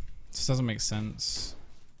 This doesn't make sense.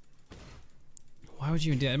 Why would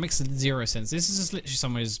you do that? It makes 0 sense. This is just literally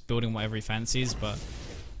someone who's building whatever he fancies, but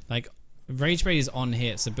like Rage Blade is on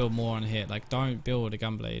hit, so build more on hit. Like, don't build a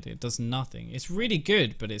Gunblade. It does nothing. It's really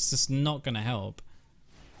good, but it's just not gonna help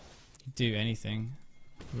do anything.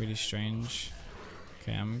 Really strange.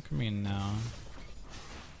 Okay, I'm coming in now.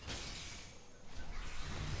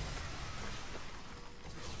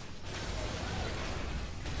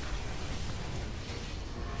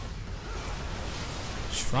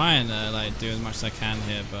 Trying to like do as much as I can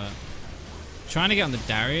here, but trying to get on the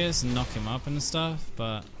Darius and knock him up and stuff,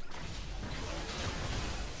 but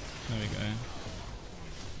there we go.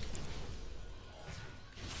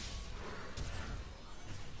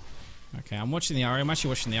 Okay, I'm watching the Aria. I'm actually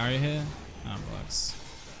watching the Aria here. Oh, blocks.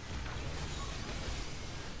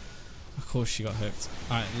 Of course she got hooked.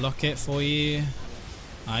 Alright, lock it for you.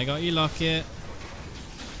 I got you, lock it.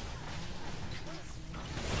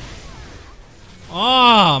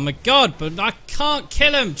 Oh my god, but I can't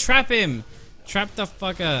kill him. Trap him. Trap the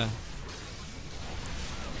fucker.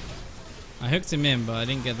 I hooked him in, but I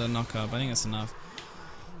didn't get the knock up. I think that's enough.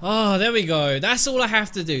 Oh, there we go. That's all I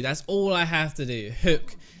have to do. That's all I have to do.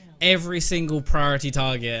 Hook every single priority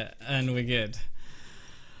target and we're good.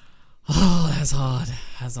 Oh, that's hard.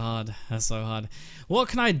 That's hard. That's so hard. What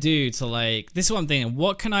can I do to, like, this is what I'm thinking.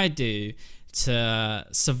 What can I do to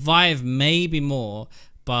survive maybe more,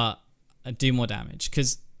 but do more damage?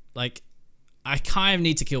 Because, like, I kind of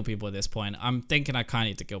need to kill people at this point. I'm thinking I kind of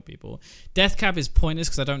need to kill people. Death cap is pointless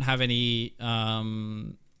because I don't have any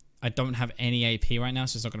AP right now,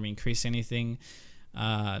 so it's not going to be increasing anything.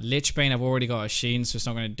 Lichbane, I've already got a Sheen, so it's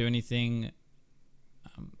not going to do anything.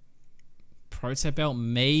 Protect Belt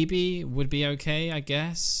maybe would be okay, I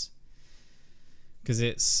guess, because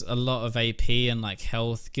it's a lot of AP and like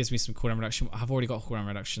health. Gives me some cooldown reduction. I've already got cooldown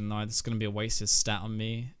reduction though. This is going to be a wasted stat on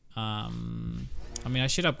me. I mean, I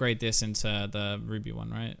should upgrade this into the ruby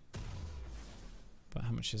one, right? But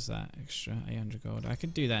how much is that extra? 800 gold. I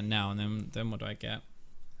could do that now, and then what do I get?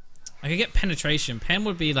 I could get penetration. Pen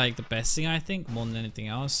would be like the best thing, I think, more than anything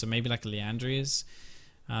else. So maybe like a Leandria's.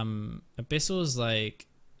 Abyssal's like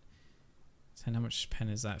 10. How much pen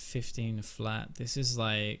is that? 15 flat. This is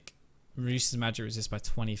like reduces magic resist by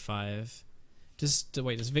 25.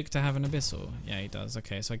 Wait, does Victor have an Abyssal? Yeah, he does.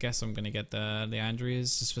 Okay, so I guess I'm gonna get the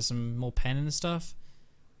Leandria's just for some more pen and stuff.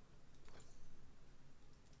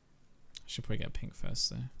 I should probably get pink first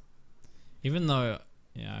though. Even though,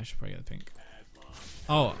 yeah, I should probably get the pink.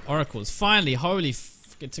 Oh, Oracles. Finally, holy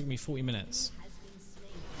f, it took me 40 minutes.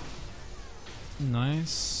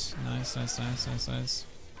 Nice. Nice, nice, nice, nice, nice.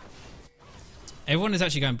 Everyone is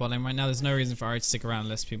actually going bot lane right now. There's no reason for Ari to stick around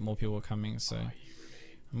unless more people are coming, so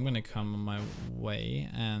I'm gonna come on my way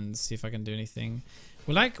and see if I can do anything.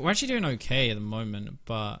 We're actually doing okay at the moment,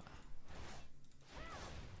 but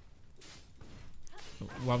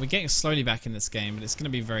well, we're getting slowly back in this game, but it's gonna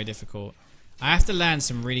be very difficult. I have to land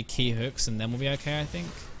some really key hooks and then we'll be okay, I think.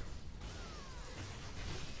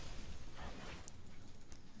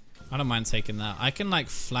 I don't mind taking that. I can like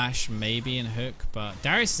flash maybe and hook, but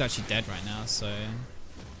Darius is actually dead right now, so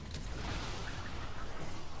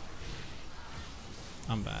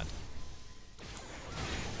I'm bad.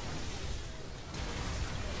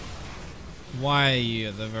 Why are you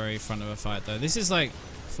at the very front of a fight though? This is like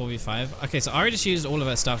 4v5. Okay, so I already just used all of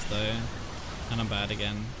her stuff though, and I'm bad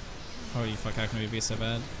again. Holy fuck, how can we be so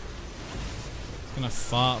bad? I'm gonna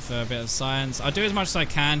fart for a bit of science. I'll do as much as I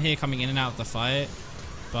can here coming in and out of the fight,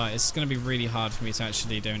 but it's gonna be really hard for me to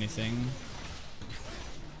actually do anything.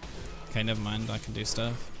 Okay, never mind, I can do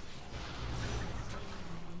stuff.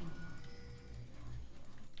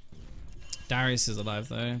 Darius is alive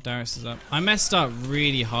though. Darius is up. I messed up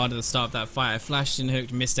really hard at the start of that fight. I flashed and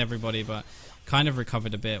hooked, missed everybody, but kind of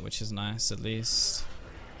recovered a bit, which is nice at least.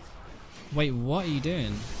 Wait, what are you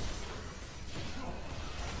doing?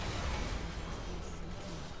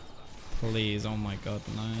 Please, oh my god,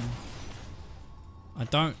 no.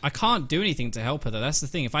 I can't do anything to help her though. That's the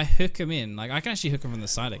thing. If I hook him in, like I can actually hook him from the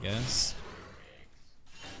side, I guess.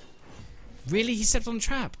 Really? He stepped on the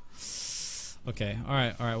trap. Okay,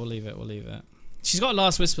 alright, we'll leave it, we'll leave it. She's got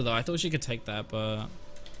Last Whisper though. I thought she could take that, but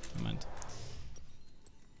never mind.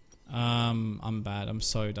 I'm bad. I'm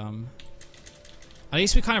so dumb. At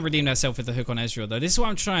least we kind of redeemed ourselves with the hook on Ezreal though. This is what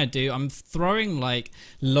I'm trying to do. I'm throwing like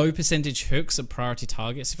low percentage hooks at priority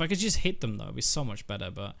targets. If I could just hit them though, it'd be so much better,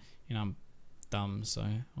 but you know, I'm dumb, so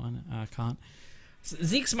I can't.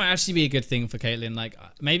 Zeke's might actually be a good thing for Caitlyn. Like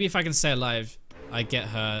maybe if I can stay alive, I get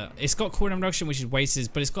her. It's got cooldown reduction, which is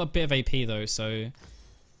wasted, but it's got a bit of AP though, so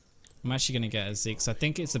I'm actually gonna get a Zeke. So I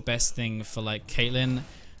think it's the best thing for like Caitlyn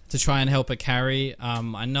to try and help her carry.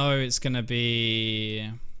 I know it's gonna be,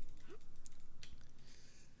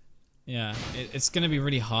 yeah, it's gonna be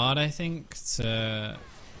really hard, I think, to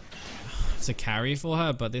carry for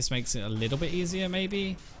her, but this makes it a little bit easier,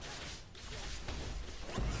 maybe.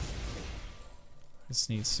 Just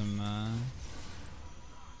need some.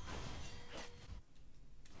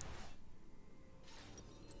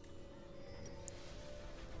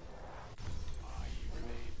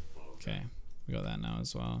 Okay, we got that now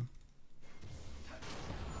as well.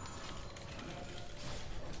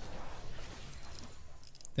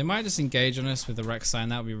 They might just engage on us with the Rex sign.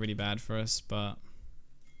 That would be really bad for us, but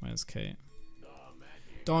where's Kate?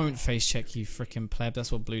 Don't face check, you freaking pleb.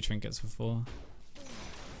 That's what blue trinkets are for.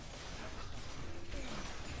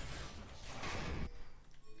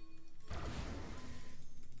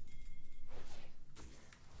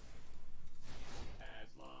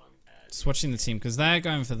 Just watching the team because they're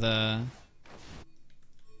going for the.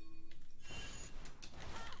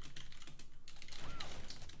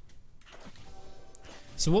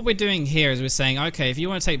 So what we're doing here is we're saying, okay, if you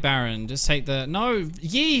want to take Baron, just take the... No,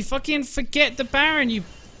 Yi, fucking forget the Baron, you...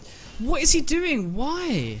 What is he doing?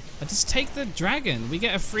 Why? I just take the dragon. We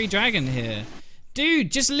get a free dragon here.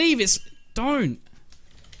 Dude, just leave. It's... Don't.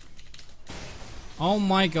 Oh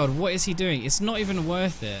my god, what is he doing? It's not even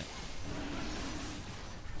worth it.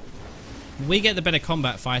 We get the better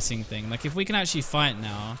combat fighting thing. Like, if we can actually fight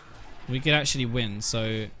now, we could actually win,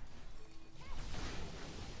 so...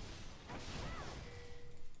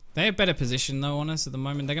 They have better position though on us at the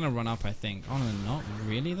moment. They're going to run up, I think. Oh, they're not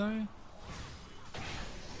really though.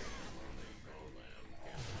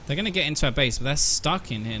 They're going to get into our base, but they're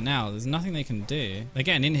stuck in here now. There's nothing they can do. They're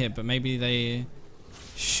getting in here, but maybe they...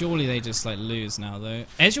 Surely they just like lose now though.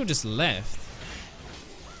 Ezreal just left.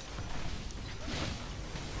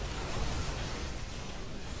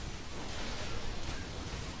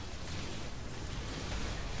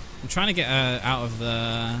 I'm trying to get out of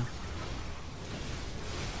the...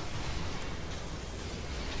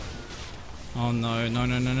 Oh no, no,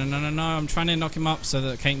 no, no, no, no, no, no. I'm trying to knock him up so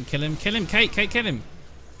that Kate can kill him. Kill him, Kate! Kate, kill him!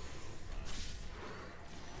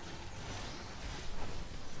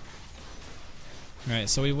 Right,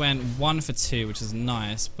 so we went 1 for 2, which is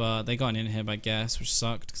nice, but they got an inhib, I guess, which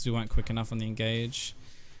sucked because we weren't quick enough on the engage.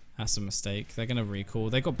 That's a mistake. They're gonna recall.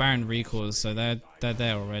 They got Baron recalls, so they're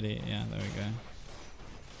there already. Yeah, there we go.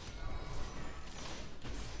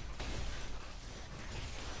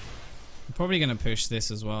 Probably gonna push this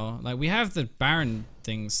as well. Like, we have the Baron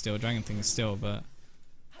things still, Dragon things still, but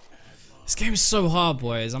this game is so hard,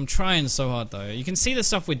 boys. I'm trying so hard though. You can see the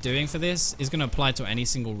stuff we're doing for this is gonna apply to any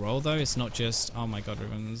single role though. It's not just, oh my god,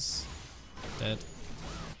 Riven's dead.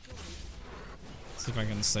 See if I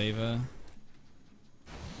can save her.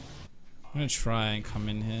 I'm gonna try and come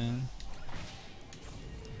in here.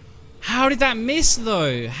 How did that miss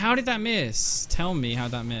though? How did that miss? Tell me how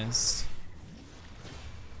that missed.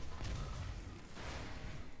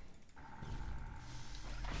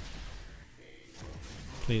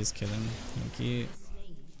 Please kill him. Thank you.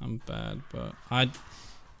 I'm bad, but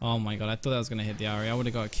oh my god, I thought that was gonna hit the Ari. I would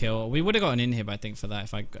have got a kill. We would have got an inhib, I think, for that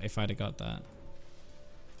if I'd have got that.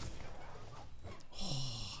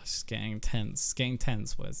 Oh, it's just getting tense. It's getting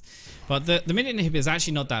tense, boys. But the mid inhib is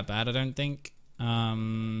actually not that bad, I don't think. I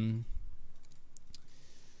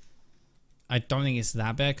don't think it's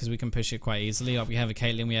that bad because we can push it quite easily. Like, we have a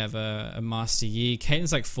Caitlyn, we have a Master Yi.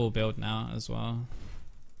 Caitlyn's like full build now as well.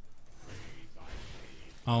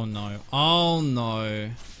 Oh no. Oh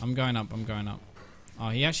no. I'm going up. I'm going up. Oh,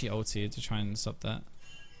 he actually ulted to try and stop that.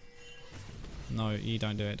 No, Yi,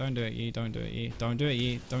 don't do it. Don't do it, Yi. Don't do it, Yi. Don't do it,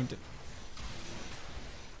 Yi. Don't do...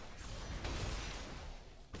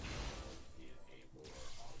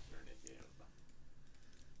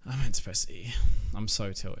 I meant to press E. I'm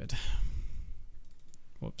so tilted.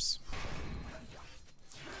 Whoops.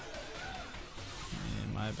 Yeah,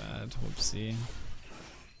 my bad. Whoopsie.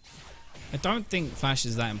 I don't think flash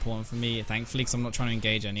is that important for me, thankfully, because I'm not trying to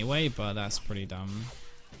engage anyway, but that's pretty dumb.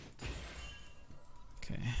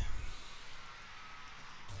 Okay.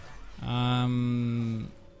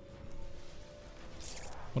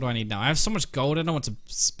 What do I need now? I have so much gold, I don't know what to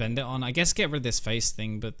spend it on. I guess get rid of this face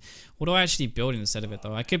thing, but what do I actually build instead of it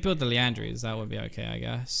though? I could build the Leandries, that would be okay, I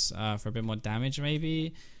guess. For a bit more damage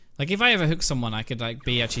maybe. Like, if I ever hook someone, I could like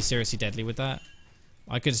be actually seriously deadly with that.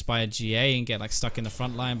 I could just buy a GA and get like stuck in the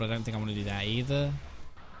front line, but I don't think I want to do that either.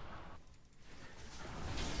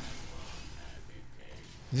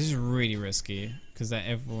 This is really risky because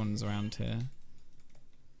everyone's around here.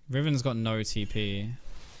 Riven's got no TP.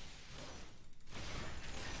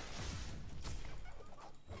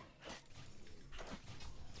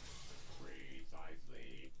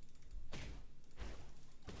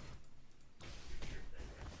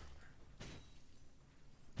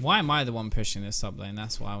 Why am I the one pushing this sub lane?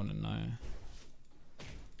 That's what I want to know.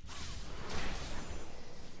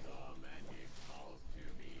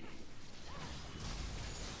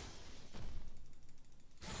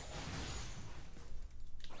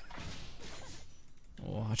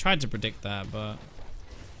 Oh, I tried to predict that, but a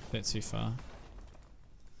bit too far.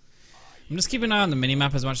 I'm just keeping an eye on the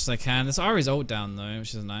minimap as much as I can. This Ari's ult down though,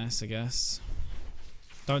 which is nice, I guess.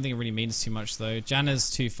 Don't think it really means too much though.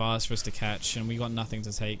 Janna's too fast for us to catch, and we got nothing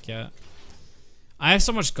to take yet. I have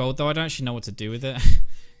so much gold though, I don't actually know what to do with it.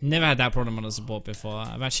 Never had that problem on a support before.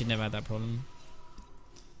 I've actually never had that problem.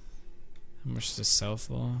 How much does this sell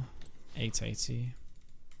for? 880.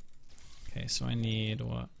 Okay, so I need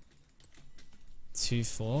what?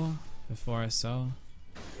 2-4 before I sell.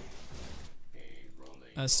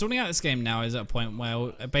 Sorting out this game now is at a point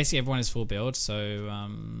where basically everyone is full build, so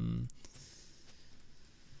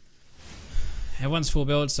everyone's full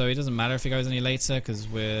build, so it doesn't matter if it goes any later because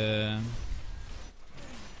we've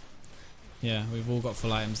all got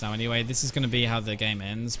full items now anyway. This is going to be how the game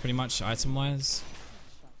ends, pretty much item wise.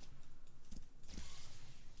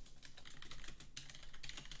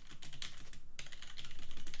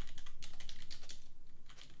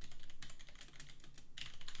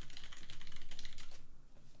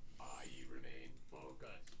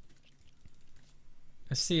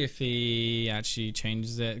 Let's see if he actually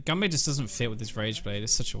changes it. Gunblade just doesn't fit with this Rage Blade.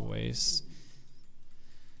 It's such a waste.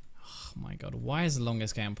 Oh my god. Why is the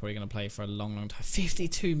longest game I'm probably going to play for a long, long time?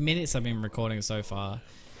 52 minutes I've been recording so far.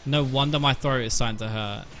 No wonder my throat is starting to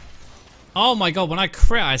hurt. Oh my god. When I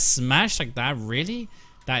crit, I smash like that. Really?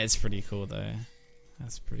 That is pretty cool though.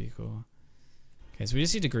 That's pretty cool. Okay, so we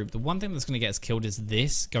just need to group. The one thing that's going to get us killed is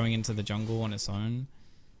this going into the jungle on its own.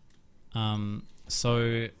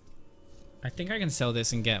 So I think I can sell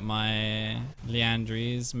this and get my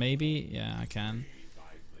Leandries, maybe? Yeah, I can.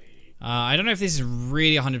 I don't know if this is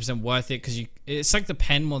really 100% worth it, because it's like the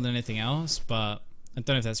pen more than anything else, but I don't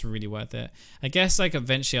know if that's really worth it. I guess like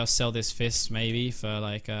eventually I'll sell this fist maybe for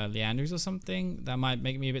like Leandries or something. That might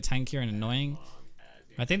make me a bit tankier and annoying.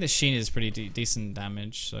 I think the Sheen is pretty decent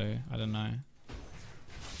damage, so I don't know.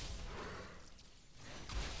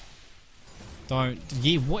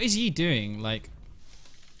 Yi, what is Yi doing? Like...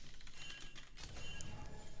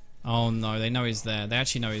 Oh no, they know he's there. They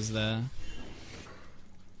actually know he's there.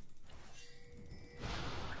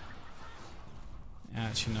 They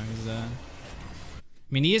actually know he's there.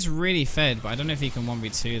 I mean, he is really fed, but I don't know if he can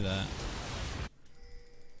 1v2 that.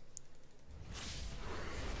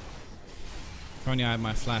 If only I had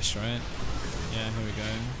my flash, right? Yeah, here we go.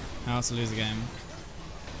 How else to lose the game?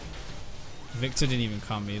 Victor didn't even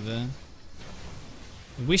come either.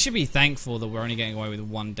 We should be thankful that we're only getting away with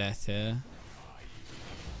one death here.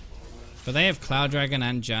 But they have Cloud Dragon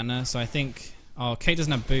and Janna, so I think... Oh, Kate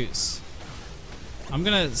doesn't have boots. I'm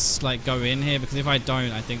gonna like go in here because if I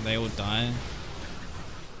don't, I think they all die.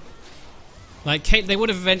 Like Kate, they would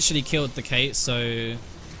have eventually killed the Kate, so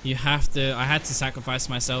you have to... I had to sacrifice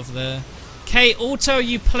myself there. Kate, auto,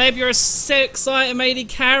 you pleb, you're a 6-item AD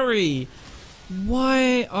carry.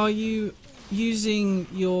 Why are you using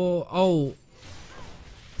your... Oh.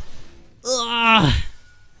 Ugh.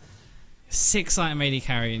 6-item AD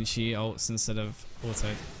carry and she ults instead of auto.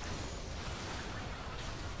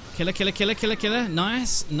 Killer, killer, killer, killer, killer.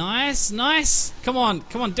 Nice, nice, nice. Come on,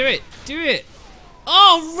 come on, do it. Do it.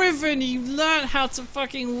 Oh, Riven, you learned how to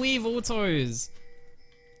fucking weave autos.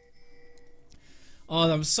 Oh,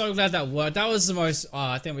 I'm so glad that worked. That was the most... Oh,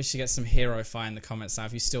 I think we should get some hero fire in the comments now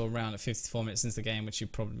if you're still around at 54 minutes into the game, which you're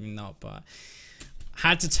probably not, but...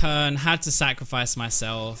 Had to turn, had to sacrifice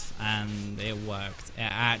myself, and it worked. It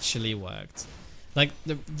actually worked. Like,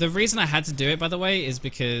 the reason I had to do it, by the way, is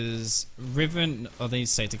because Riven... Oh, they need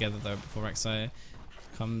to stay together, though, before Rek'Sai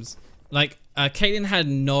comes. Like, Caitlyn had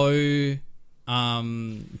no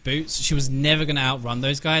boots. She was never going to outrun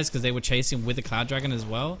those guys because they were chasing with the Cloud Dragon as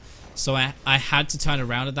well. So I had to turn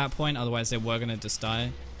around at that point, otherwise they were going to just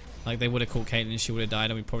die. Like, they would have caught Caitlyn and she would have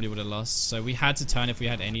died and we probably would have lost. So we had to turn if we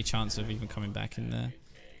had any chance of even coming back in there.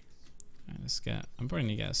 Alright, let's get... I'm probably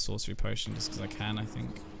going to get a sorcery potion just because I can, I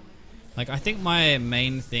think. Like, I think my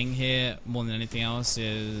main thing here, more than anything else,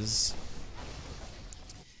 is...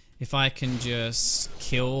 If I can just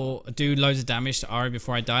do loads of damage to Ahri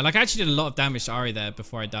before I die. Like, I actually did a lot of damage to Ahri there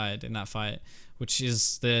before I died in that fight. Which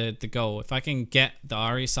is the goal. If I can get the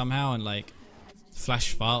Ahri somehow and, like...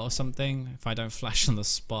 flash fart or something, if I don't flash on the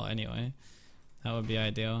spot anyway, that would be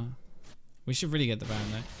ideal. We should really get the Baron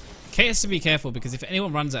though. Kate has to be careful because if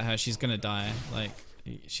anyone runs at her, she's gonna die. Like,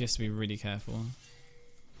 she has to be really careful.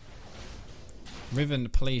 Riven,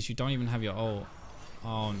 please, you don't even have your ult.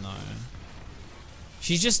 Oh no.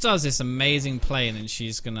 She just does this amazing play and then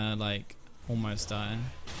she's gonna like almost die.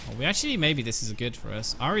 Oh, we actually, maybe this is good for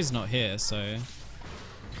us. Ahri's not here, so...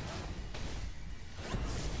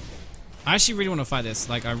 I actually really want to fight this.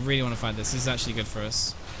 Like, I really want to fight this. This is actually good for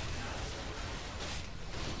us.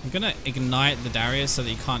 I'm going to ignite the Darius so that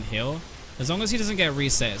he can't heal. As long as he doesn't get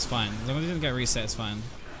reset, it's fine. As long as he doesn't get reset, it's fine.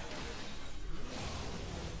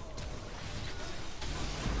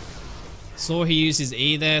 Saw he used his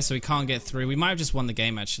E there, so he can't get through. We might have just won the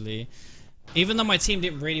game, actually. Even though my team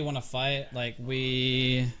didn't really want to fight, like,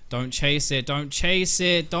 we... Don't chase it. Don't chase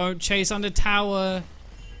it. Don't chase under tower.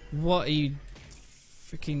 What are you...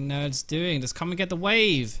 freaking nerds doing? Just come and get the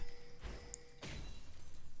wave.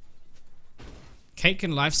 Kate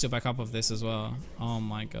can lifesteal back up of this as well. Oh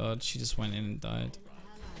my god, she just went in and died.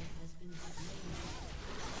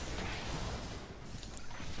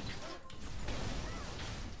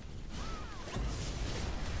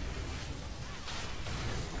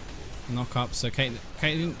 knock up. So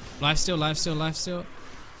Caitlyn, life steal.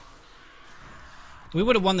 We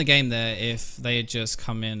would have won the game there if they had just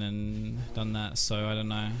come in and done that. So I don't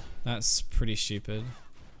know. That's pretty stupid.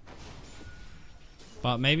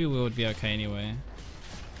 But maybe we would be okay anyway.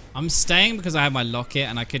 I'm staying because I have my locket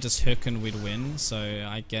and I could just hook and we'd win. So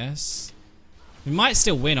I guess we might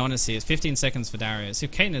still win. Honestly, it's 15 seconds for Darius.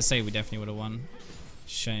 If Caitlyn had stayed, we definitely would have won.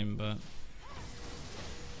 Shame, but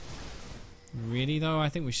really though, I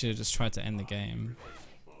think we should have just tried to end the game.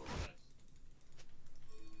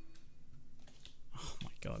 Oh my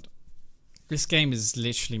god, this game is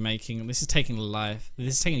literally making. This is taking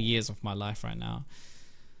years off my life right now,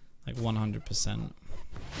 like 100%.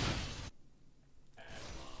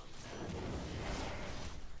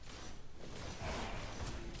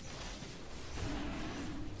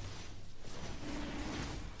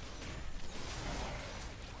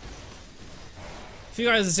 If you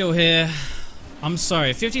guys are still here, I'm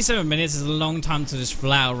sorry. 57 minutes is a long time to just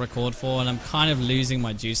flat out record for, and I'm kind of losing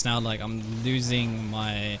my juice now. Like I'm losing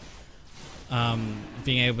my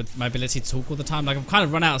my ability to talk all the time. Like I've kind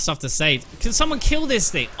of run out of stuff to say. Can someone kill this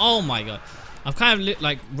thing? Oh my god. I've kind of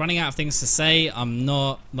like running out of things to say. I'm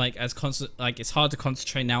not like as constant. Like it's hard to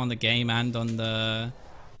concentrate now on the game and on the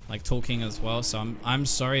like talking as well. So I'm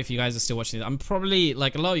sorry if you guys are still watching this. I'm probably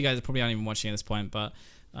like a lot of you guys are probably not even watching at this point, but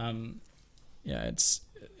yeah, it's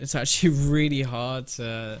actually really hard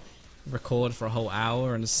to record for a whole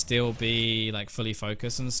hour and still be like fully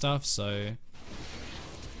focused and stuff. So,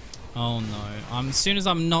 oh no! As soon as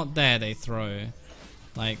I'm not there, they throw.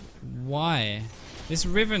 Like, why? This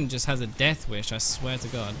Riven just has a death wish. I swear to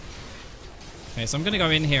God. Okay, so I'm gonna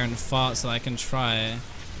go in here and fart so I can try.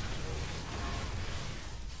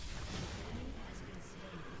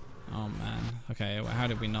 Oh man. Okay, how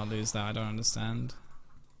did we not lose that? I don't understand.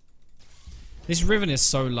 This Riven is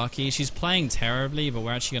so lucky. She's playing terribly, but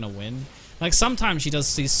we're actually gonna win. Like sometimes she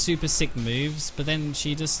does these super sick moves, but then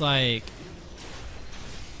she just like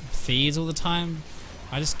feeds all the time.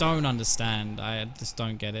 I just don't understand. I just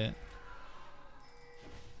don't get it.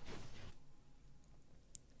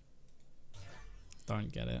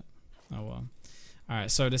 Don't get it. Oh well.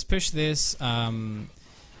 Alright, so let's push this. Hopefully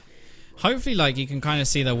like you can kind of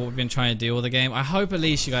see that what we've been trying to do all the game. I hope at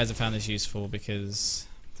least you guys have found this useful because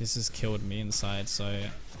this has killed me inside, so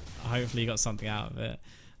hopefully you got something out of it.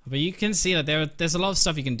 But you can see that there's a lot of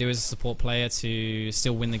stuff you can do as a support player to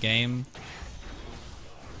still win the game.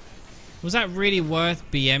 Was that really worth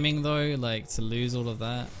BMing though, like to lose all of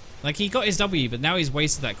that? Like he got his W, but now he's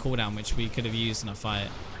wasted that cooldown which we could have used in a fight.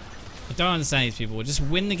 I don't understand these people. Just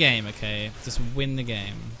win the game, okay? Just win the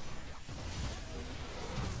game.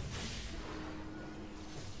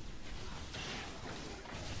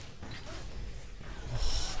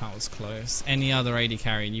 That was close. Any other AD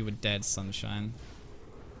carry and you were dead, sunshine.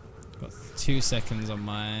 Got 2 seconds on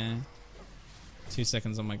my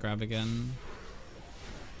grab again.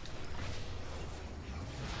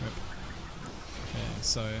 Okay,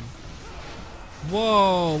 so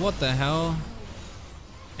whoa, what the hell?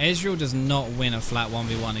 Ezreal does not win a flat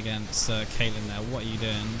 1v1 against Caitlyn there. What are you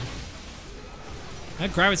doing?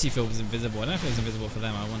 That gravity field was invisible. I don't know if it was invisible for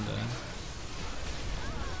them, I wonder.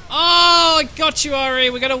 Oh, I got you, Ari.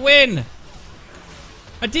 We're gonna win.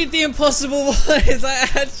 I did the impossible, boys. I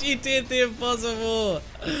actually did the impossible.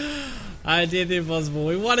 I did the impossible.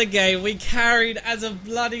 We won a game. We carried as a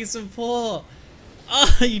bloody support.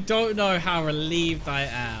 Oh, you don't know how relieved I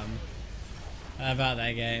am about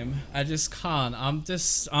that game. I just can't. I'm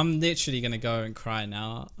literally gonna go and cry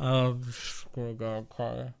now. I'm just gonna go and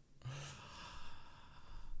cry.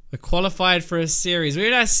 We qualified for a series. We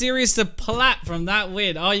had a series to plat from that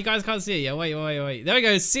win. Oh, you guys can't see it. Yeah, wait. There we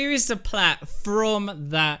go. Series to plat from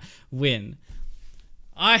that win.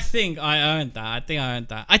 I think I earned that.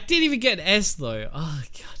 I didn't even get an S though. Oh,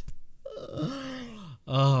 God.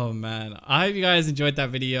 Oh, man. I hope you guys enjoyed that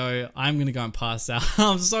video. I'm going to go and pass out.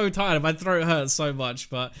 I'm so tired. My throat hurts so much,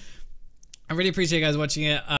 but I really appreciate you guys watching it.